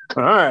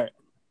 All right.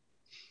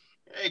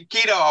 Hey,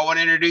 Kido, I want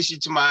to introduce you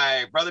to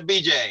my brother,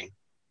 BJ.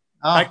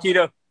 Hi,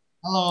 Kido.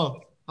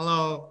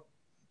 Hello.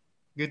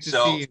 Good to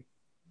see you.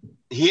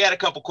 He had a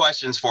couple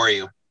questions for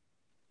you.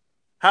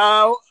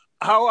 How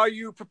how are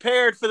you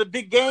prepared for the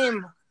big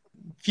game?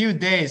 Few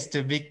days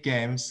to big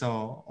game,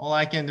 so all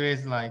I can do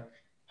is like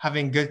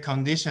having good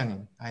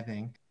conditioning, I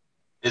think.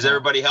 Is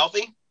everybody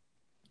healthy?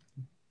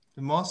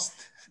 The most.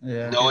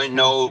 Yeah.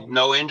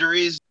 No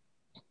injuries?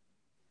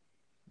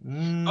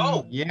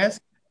 Yes.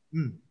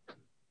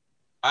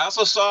 I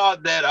also saw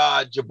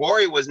that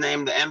Jabori was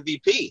named the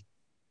MVP.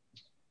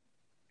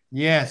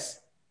 Yes.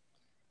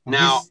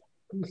 Now,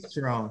 he's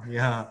strong.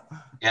 Yeah.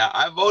 Yeah,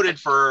 I voted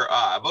for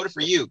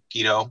you,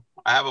 Kido.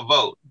 I have a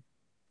vote.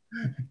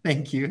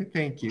 Thank you.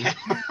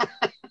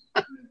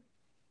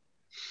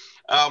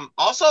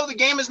 Also, the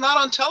game is not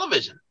on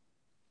television,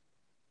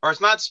 or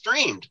it's not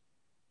streamed.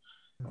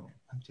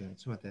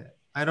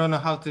 I don't know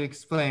how to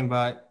explain,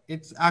 but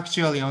it's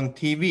actually on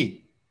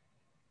TV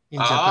in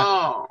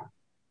Japan.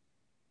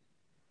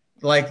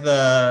 Like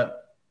the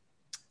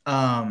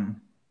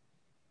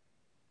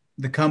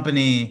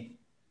company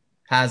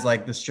has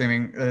like the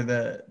streaming,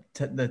 the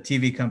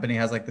TV company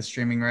has like the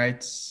streaming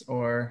rights,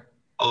 or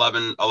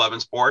 11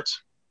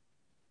 Sports.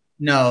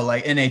 No,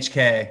 like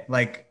NHK,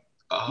 like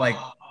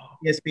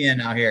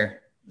ESPN out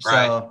here.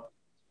 So,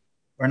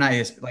 or not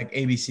ESPN, like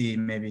ABC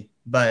maybe,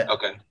 but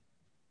okay.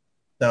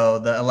 So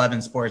the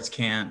 11 Sports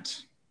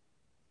can't.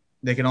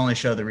 They can only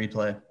show the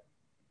replay.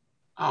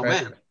 Oh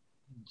man!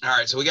 All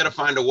right, so we got to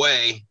find a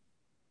way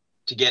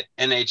to get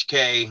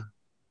NHK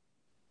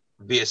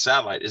via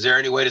satellite. Is there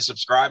any way to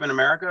subscribe in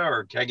America,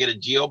 or can I get a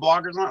geo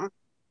blog or something?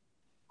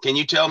 Can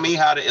you tell me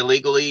how to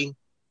illegally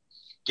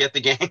get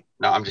the game?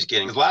 No, I'm just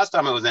kidding. Because last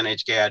time it was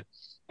NHK,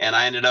 and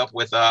I ended up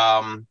with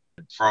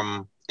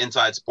from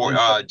Inside Sport,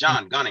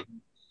 John Gunning.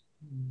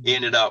 He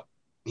ended up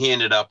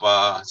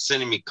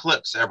sending me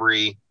clips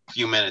every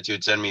few minutes. He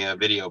would send me a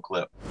video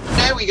clip.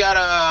 Today we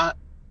got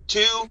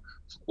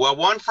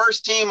one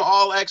first team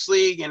All X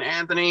League in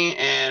Anthony,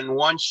 and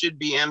one should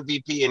be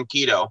MVP in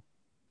Kido.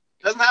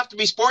 Doesn't have to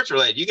be sports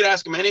related. You could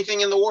ask him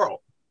anything in the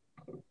world.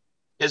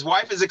 His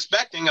wife is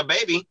expecting a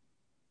baby.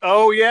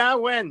 Oh yeah,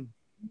 when?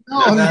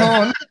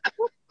 No.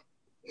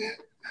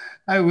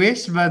 I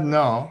wish, but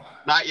no.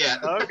 Not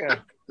yet. Okay.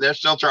 They're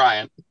still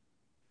trying.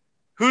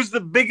 Who's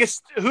the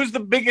biggest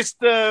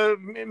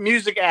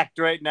music act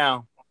right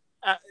now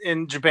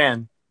in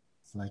Japan?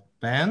 It's like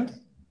band?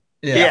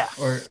 Yeah.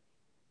 Or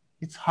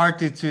it's hard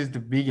to choose the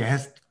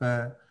biggest,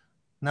 but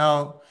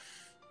now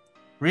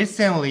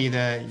recently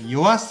the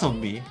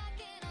YOASOBI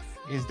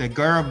is the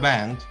girl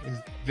band, is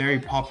very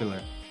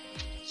popular.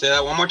 Say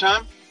that one more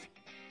time.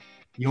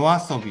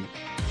 YOASOBI.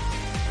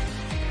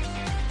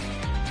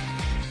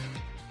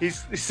 He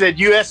said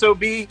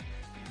USOB.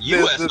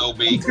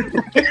 USOB.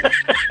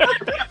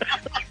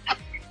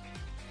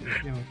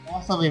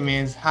 YOASOBI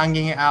means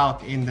hanging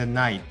out in the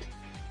night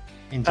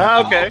in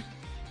Japan. Okay.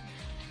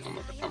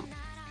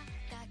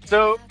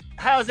 So,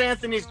 how's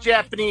Anthony's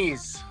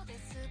Japanese?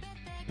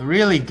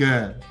 Really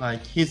good.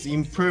 Like he's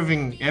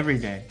improving every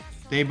day,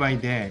 day by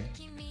day.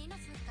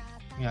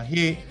 Yeah,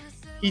 he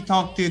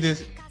talked to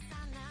this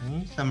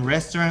some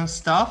restaurant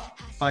stuff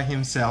by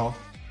himself.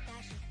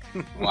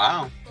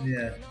 Wow.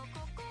 Yeah.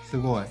 す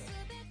ごい.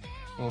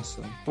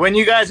 Awesome. When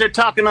you guys are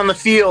talking on the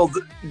field,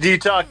 do you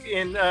talk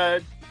in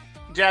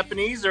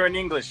Japanese or in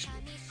English?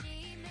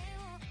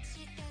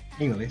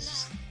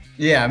 English.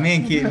 Yeah, me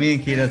and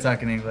Kido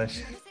talk in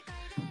English.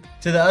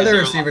 To the other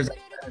receivers,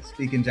 I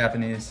speak in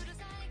Japanese.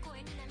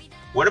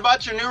 What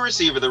about your new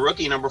receiver, the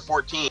rookie, number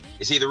 14?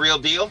 Is he the real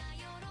deal?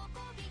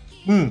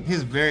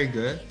 He's very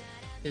good.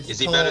 Is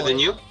he better than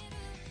you?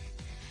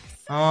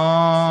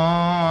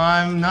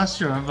 I'm not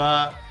sure,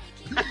 but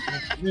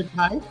good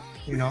type,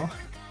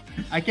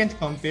 I can't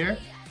compare.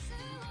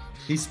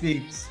 He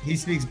speaks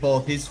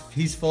both.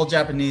 He's full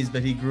Japanese,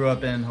 but he grew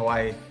up in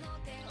Hawaii.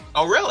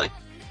 Oh, really?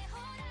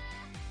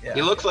 Yeah.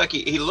 He looks like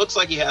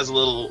he has a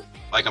little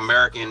like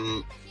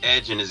American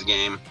edge in his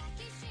game.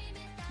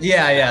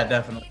 Yeah,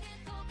 definitely.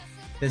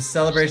 His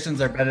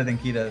celebrations are better than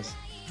Kido's.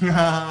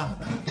 Yeah.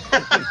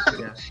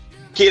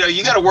 Kido,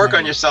 you got to work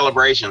on your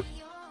celebration.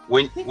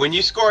 When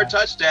you score a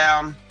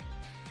touchdown,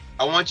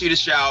 I want you to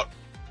shout,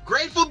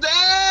 "Grateful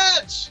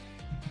Dads!"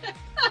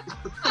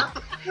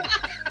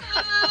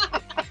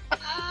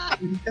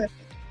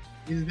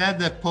 Is that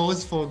the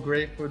pose for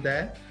Grateful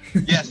Dad?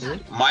 Yes.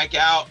 Mic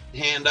out,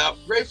 hand up,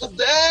 "Grateful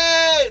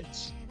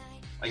Dads!"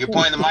 Like you're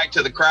pointing the mic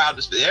to the crowd.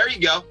 There you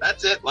go.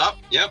 That's it. Well,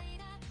 yep.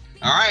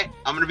 All right.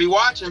 I'm going to be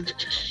watching. Okay.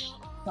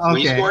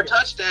 When you score a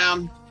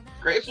touchdown,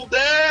 "Grateful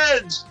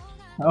Dads!"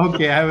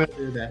 Okay, I will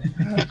do that.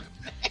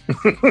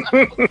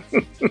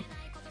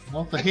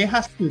 Also, he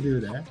has to do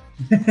that.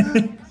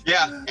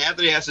 Yeah,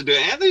 Anthony has to do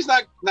it. Anthony's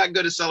not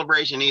good at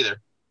celebration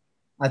either.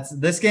 That's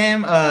this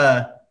game.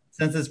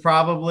 Since it's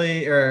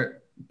probably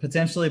or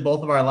potentially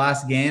both of our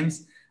last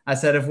games, I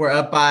said if we're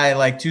up by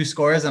like 2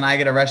 scores and I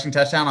get a rushing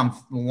touchdown, I'm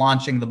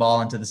launching the ball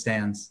into the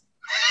stands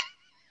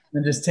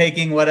and just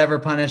taking whatever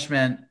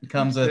punishment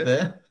comes with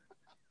it.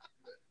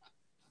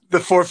 The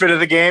forfeit of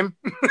the game.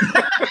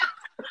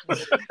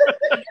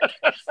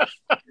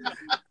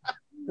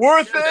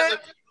 Worth it.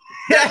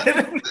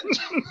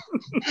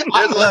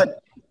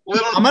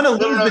 I'm going to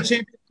lose the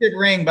championship Could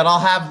ring, but I'll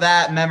have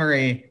that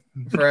memory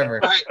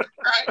forever. Right.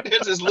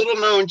 There's this little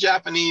known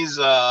Japanese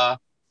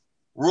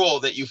rule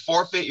that you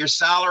forfeit your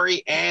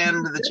salary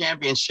and the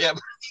championship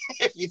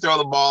if you throw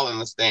the ball in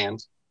the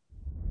stands.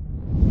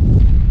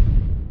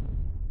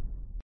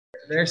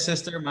 Their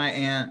sister, my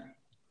aunt,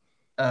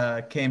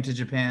 came to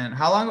Japan.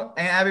 How long?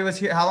 Aunt Abby was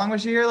here. How long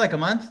was she here? Like a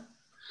month?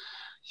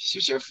 She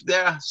was here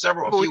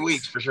a few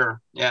weeks for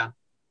sure. Yeah.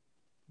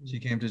 She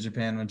came to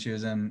Japan when she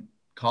was in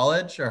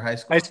college or high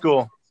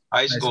school.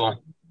 High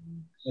school.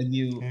 When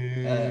you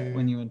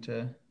went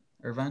to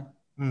Irvine.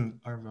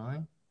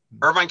 Irvine.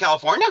 Irvine,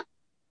 California.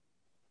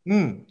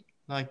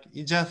 Like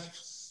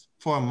just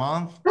for a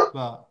month,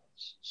 but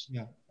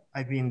yeah,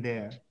 I've been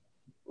there.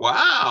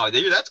 Wow,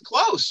 dude, that's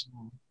close.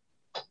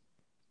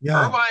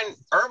 Yeah.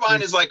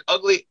 Irvine is like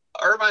ugly.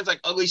 Irvine's like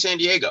ugly San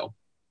Diego.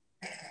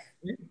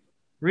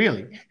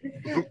 Really?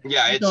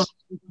 Yeah, it's a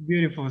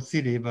beautiful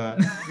city, but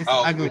it's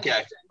ugly.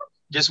 Okay.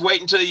 Just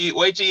wait till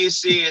you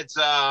see its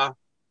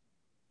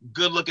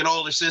good-looking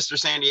older sister,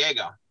 San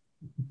Diego.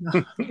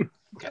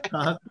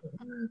 Okay.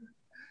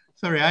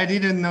 Sorry, I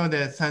didn't know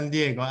that San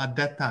Diego at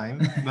that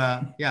time,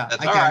 but yeah,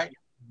 that's all right.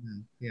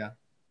 Yeah,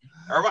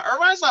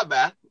 Irvine's not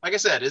bad. Like I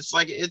said, it's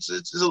like it's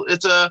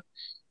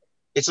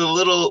a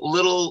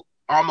little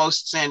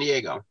almost San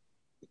Diego,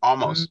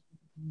 almost.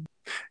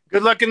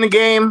 Good luck in the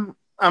game.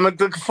 I'm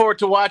looking forward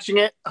to watching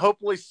it.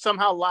 Hopefully,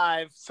 somehow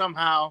live,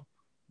 somehow.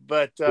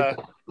 But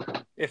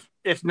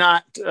if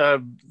not,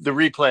 the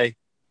replay.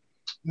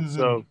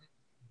 So,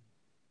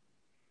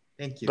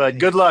 thank you. But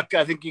good luck.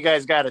 I think you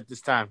guys got it this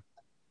time.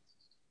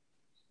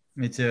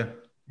 Me too.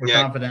 We're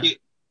confident.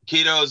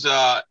 Kido's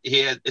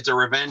it's a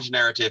revenge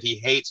narrative. He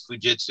hates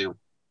Fujitsu.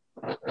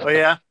 Oh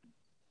yeah.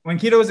 When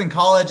Kido was in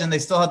college and they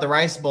still had the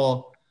Rice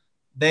Bowl,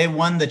 they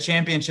won the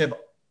championship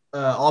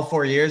all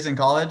 4 years in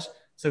college.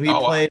 So he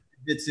played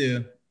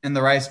Fujitsu in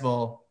the Rice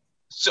Bowl.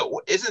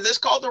 So isn't this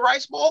called the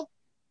Rice Bowl?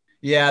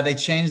 Yeah, they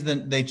changed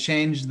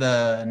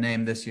the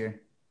name this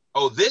year.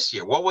 Oh, this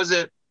year. What was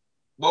it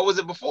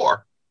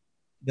before?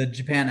 The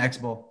Japan X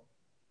Bowl.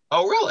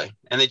 Oh, really?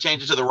 And they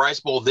changed it to the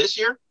Rice Bowl this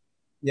year?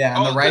 Yeah,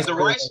 and the Rice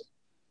Bowl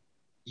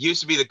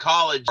used to be the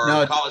college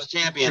champion. College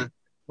champion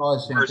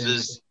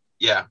versus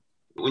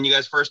when you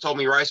guys first told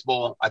me Rice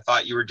Bowl, I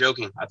thought you were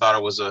joking. I thought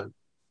it was a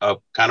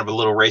kind of a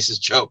little racist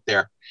joke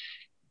there.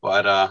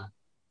 But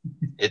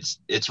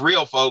it's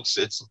real, folks.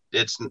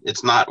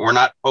 It's not, we're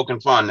not poking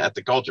fun at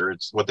the culture.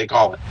 It's what they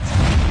call it.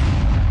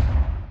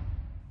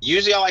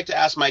 Usually I like to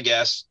ask my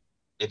guests,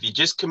 if you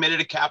just committed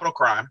a capital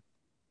crime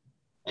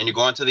and you're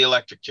going to the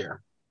electric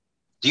chair,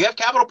 do you have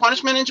capital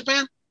punishment in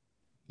Japan?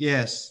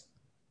 Yes.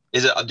 Do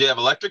you have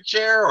electric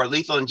chair or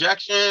lethal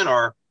injection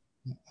or?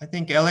 I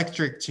think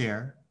electric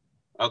chair.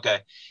 Okay.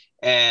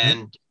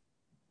 And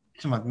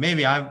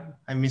maybe I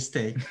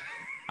mistake.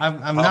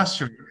 I'm not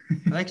sure.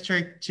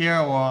 Electric chair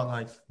or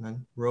like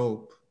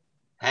rope.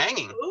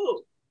 Hanging.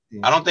 Ooh.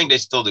 I don't think they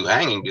still do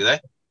hanging, do they?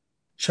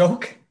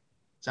 Choke.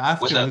 So I have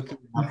to look.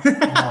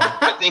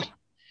 I think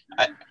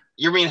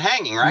you mean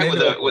hanging, right?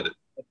 With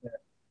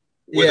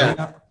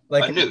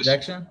like a noose.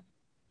 Injection?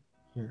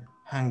 Here.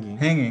 Hanging.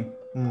 Hanging.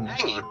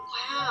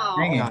 Wow.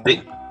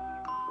 Hanging.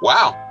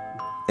 Wow.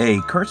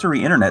 A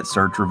cursory internet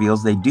search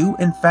reveals they do,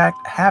 in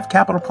fact, have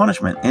capital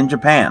punishment in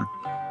Japan.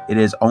 It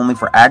is only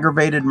for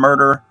aggravated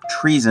murder,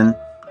 treason,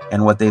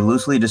 and what they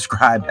loosely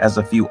described as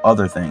a few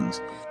other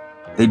things.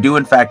 They do,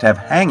 in fact, have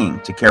hanging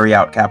to carry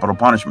out capital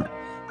punishment.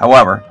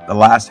 However, the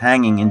last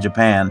hanging in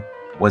Japan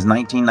was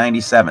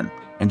 1997,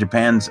 and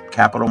Japan's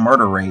capital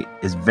murder rate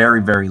is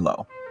very, very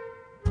low.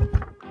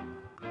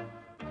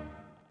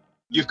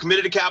 You've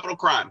committed a capital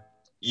crime.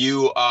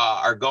 You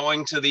are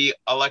going to the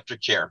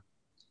electric chair.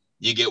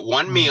 You get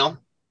one meal,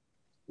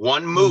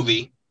 one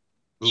movie.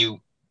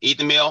 You eat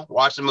the meal,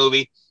 watch the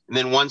movie, and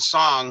then one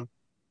song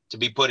to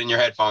be put in your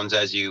headphones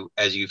as you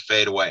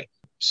fade away.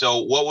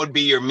 So what would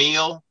be your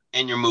meal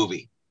and your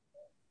movie?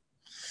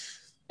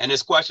 And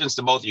this question's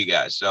to both of you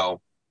guys.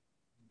 So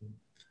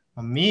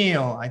a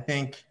meal, I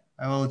think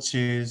I will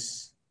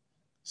choose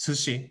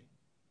sushi.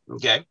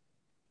 Okay.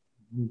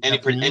 Any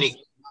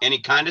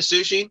kind of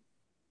sushi?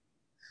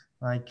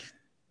 Like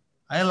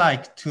I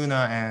like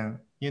tuna and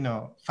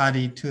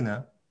fatty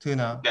tuna,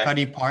 okay.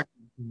 Fatty part.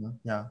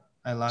 Yeah,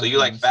 I love. So you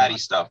like fatty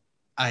stuff?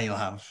 I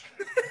love.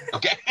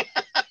 Okay.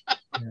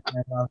 Yeah,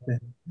 I love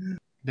it.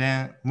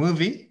 Then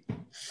movie.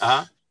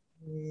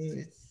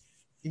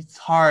 It's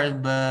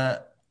hard,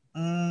 but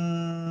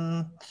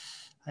I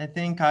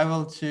think I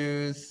will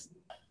choose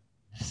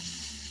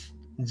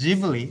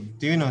Ghibli.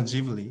 Do you know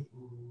Ghibli?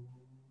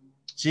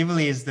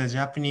 Ghibli is the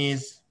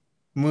Japanese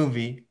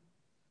movie,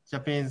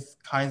 Japanese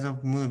kinds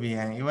of movie,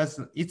 and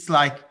it's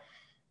like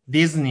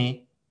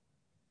Disney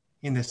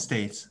in the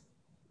States,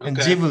 and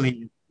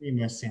Ghibli is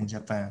famous in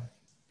Japan.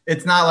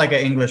 It's not like an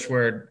English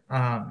word.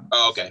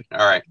 Okay,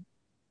 all right.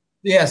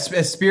 Yeah,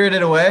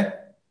 Spirited Away.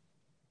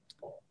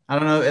 I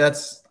don't know.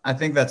 I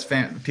think that's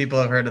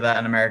people have heard of that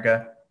in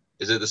America.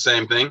 Is it the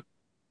same thing,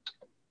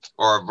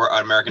 or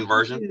an American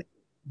version?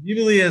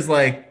 Ghibli is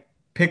like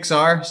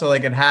Pixar, so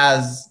like it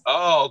has.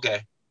 Oh,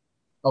 okay.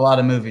 a lot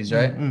of movies,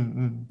 right?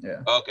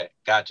 Yeah. Okay,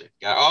 gotcha.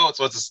 Oh,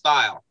 so it's a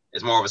style.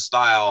 It's more of a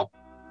style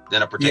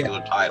than a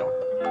particular title.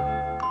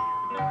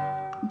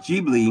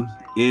 Ghibli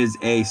is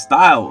a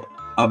style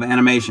of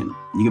animation.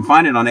 You can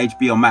find it on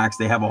HBO Max.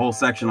 They have a whole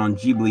section on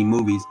Ghibli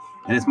movies,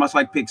 and it's much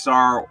like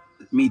Pixar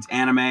meets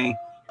anime.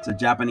 It's a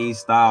Japanese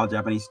style,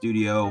 Japanese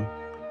studio.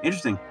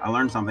 Interesting. I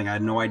learned something. I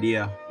had no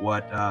idea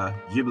what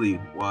Ghibli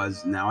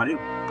was. Now I do.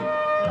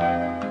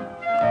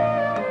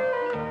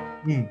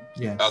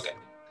 Yes. Okay.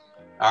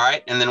 All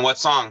right. And then what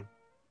song?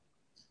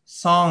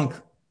 Song.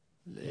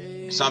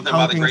 Something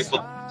by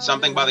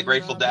the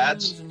Grateful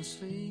Dads.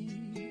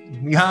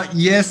 Yeah.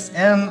 Yes.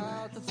 And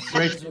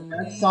Grateful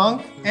Dead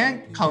song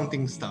and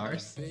Counting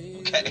Stars.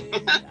 Okay.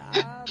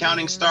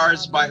 Counting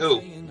Stars by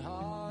who?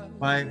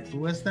 By who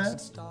was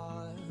that?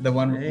 The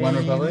One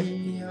Republic.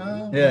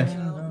 Yeah.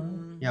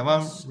 Yeah.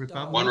 One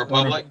Republic. One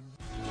Republic.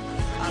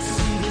 I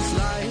see this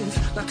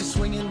life like a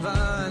swinging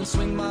vine,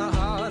 swing my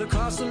heart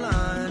across the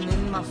line,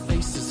 in my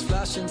face is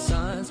flashing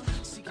signs.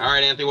 All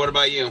right, Anthony, what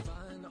about you?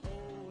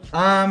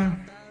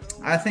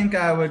 I think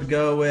I would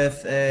go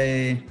with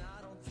a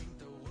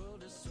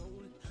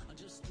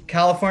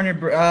California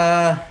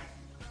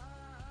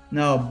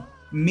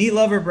meat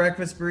lover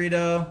breakfast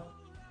burrito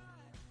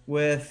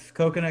with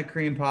coconut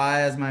cream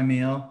pie as my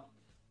meal.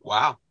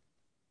 Wow.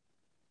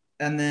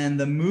 And then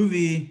the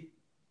movie,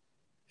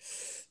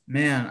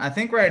 man, I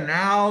think right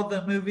now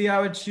the movie I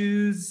would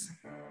choose,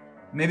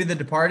 maybe The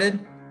Departed.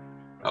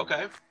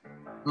 Okay.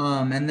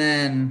 And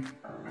then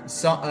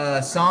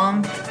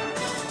song,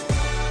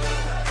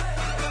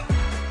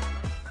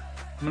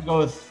 I'm gonna go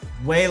with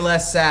Way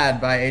Less Sad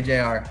by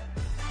AJR.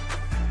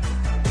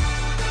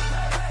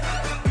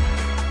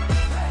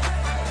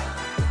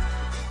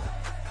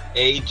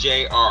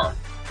 AJR.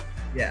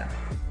 Yeah.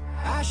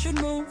 I should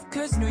move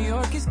cause New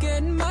York is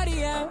getting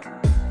muddy out.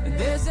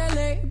 There's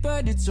LA,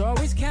 but it's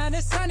always kind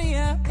of sunny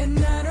out. And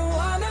I don't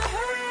wanna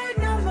hurt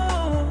no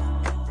more.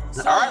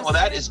 All right, well,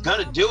 that is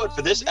going to do it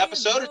for this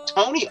episode of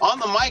Tony on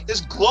the Mic,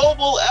 this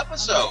global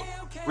episode,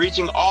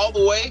 reaching all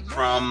the way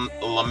from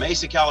La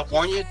Mesa,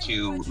 California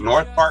to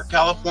North Park,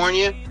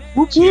 California,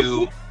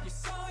 to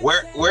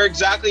where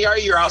exactly are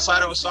you? You're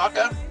outside of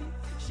Osaka?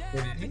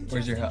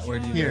 Where's your house? Where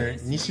do you Here,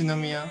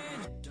 Nishinomiya.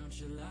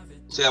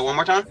 Say that one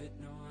more time.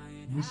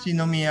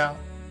 Nishinomiya.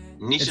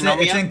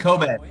 Nishinomiya? It's in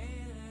Kobe.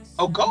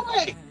 Oh,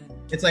 Kobe.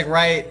 It's like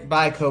right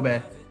by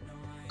Kobe.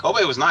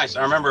 Kobe was nice.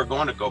 I remember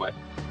going to Kobe.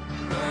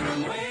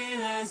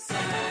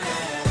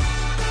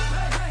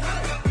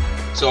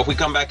 So if we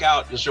come back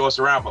out, just show us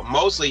around. But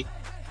mostly,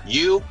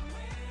 you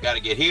got to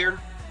get here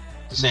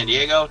to San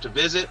Diego to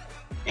visit,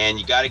 and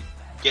you got to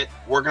get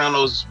working on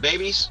those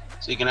babies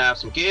so you can have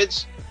some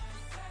kids.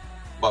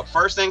 But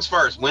first things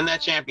first, win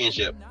that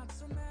championship.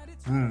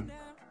 Of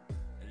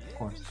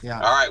course,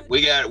 yeah. All right,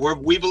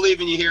 we believe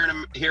in you here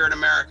in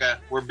America.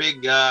 We're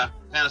big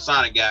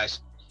Panasonic guys.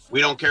 We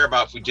don't care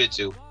about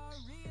Fujitsu.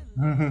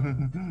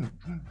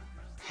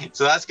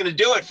 So that's going to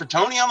do it for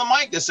Tony on the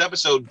Mic this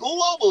episode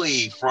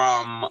globally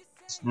from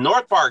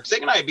North Park. Say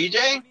goodnight,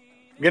 BJ.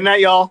 Good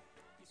night, y'all.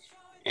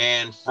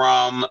 And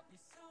from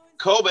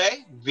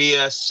Kobe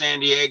via San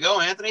Diego,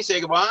 Anthony,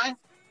 say goodbye.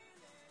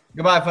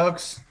 Goodbye,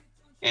 folks.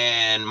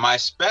 And my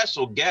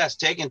special guest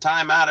taking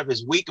time out of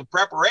his week of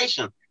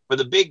preparation for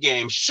the big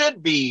game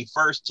should be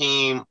first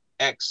team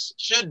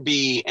should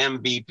be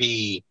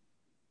MVP,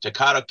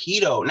 Takato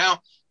Kido. Now,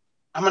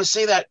 I'm going to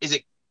say that. Is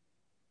it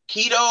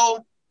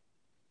Kido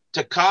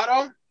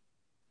Takato?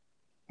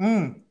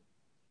 Kido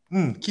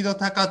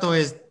Takato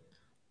is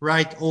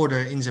right order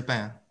in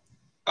Japan.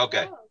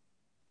 Okay.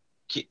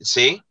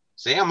 See,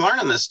 I'm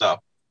learning this stuff.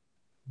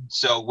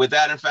 So with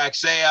that, in fact,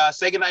 say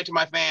goodnight to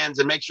my fans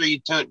and make sure you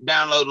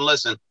download and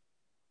listen.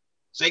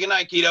 Say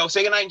goodnight, Kido.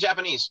 Say goodnight in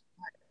Japanese.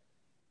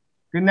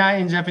 Good night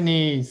in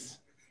Japanese.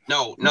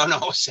 No.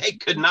 Say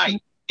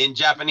goodnight in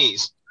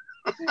Japanese.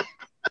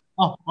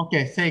 Oh,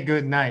 okay. Say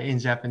good night in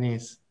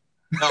Japanese.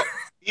 No,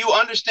 you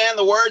understand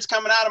the words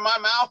coming out of my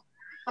mouth?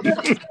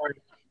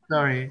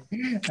 Sorry.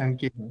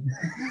 Thank you.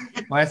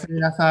 おやすみ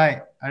なさ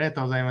い。ありが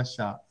とうございまし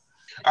た。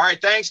All right,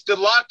 thanks. Good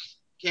luck.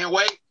 Can't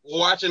wait. We'll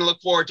watch and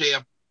look forward to you.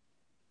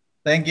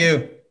 Thank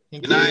you.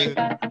 Good night.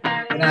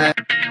 Good night.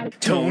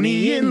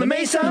 Tony in La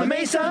Mesa.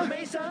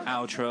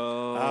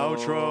 Outro.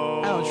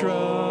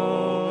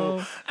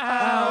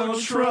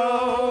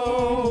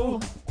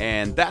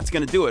 And that's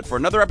going to do it for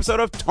another episode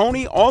of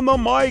Tony on the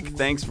Mic.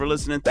 Thanks for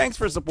listening. Thanks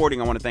for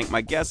supporting. I want to thank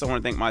my guests. I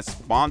want to thank my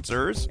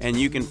sponsors. And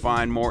you can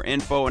find more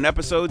info and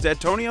episodes at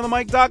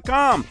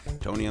TonyOnTheMic.com.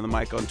 Tony on the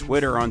Mic on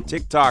Twitter, on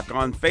TikTok,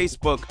 on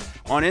Facebook,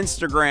 on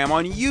Instagram,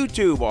 on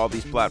YouTube. All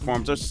these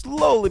platforms are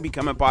slowly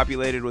becoming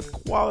populated with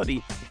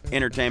quality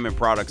entertainment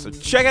products. So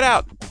check it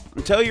out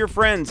and tell your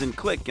friends and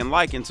click and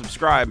like and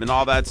subscribe and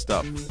all that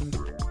stuff.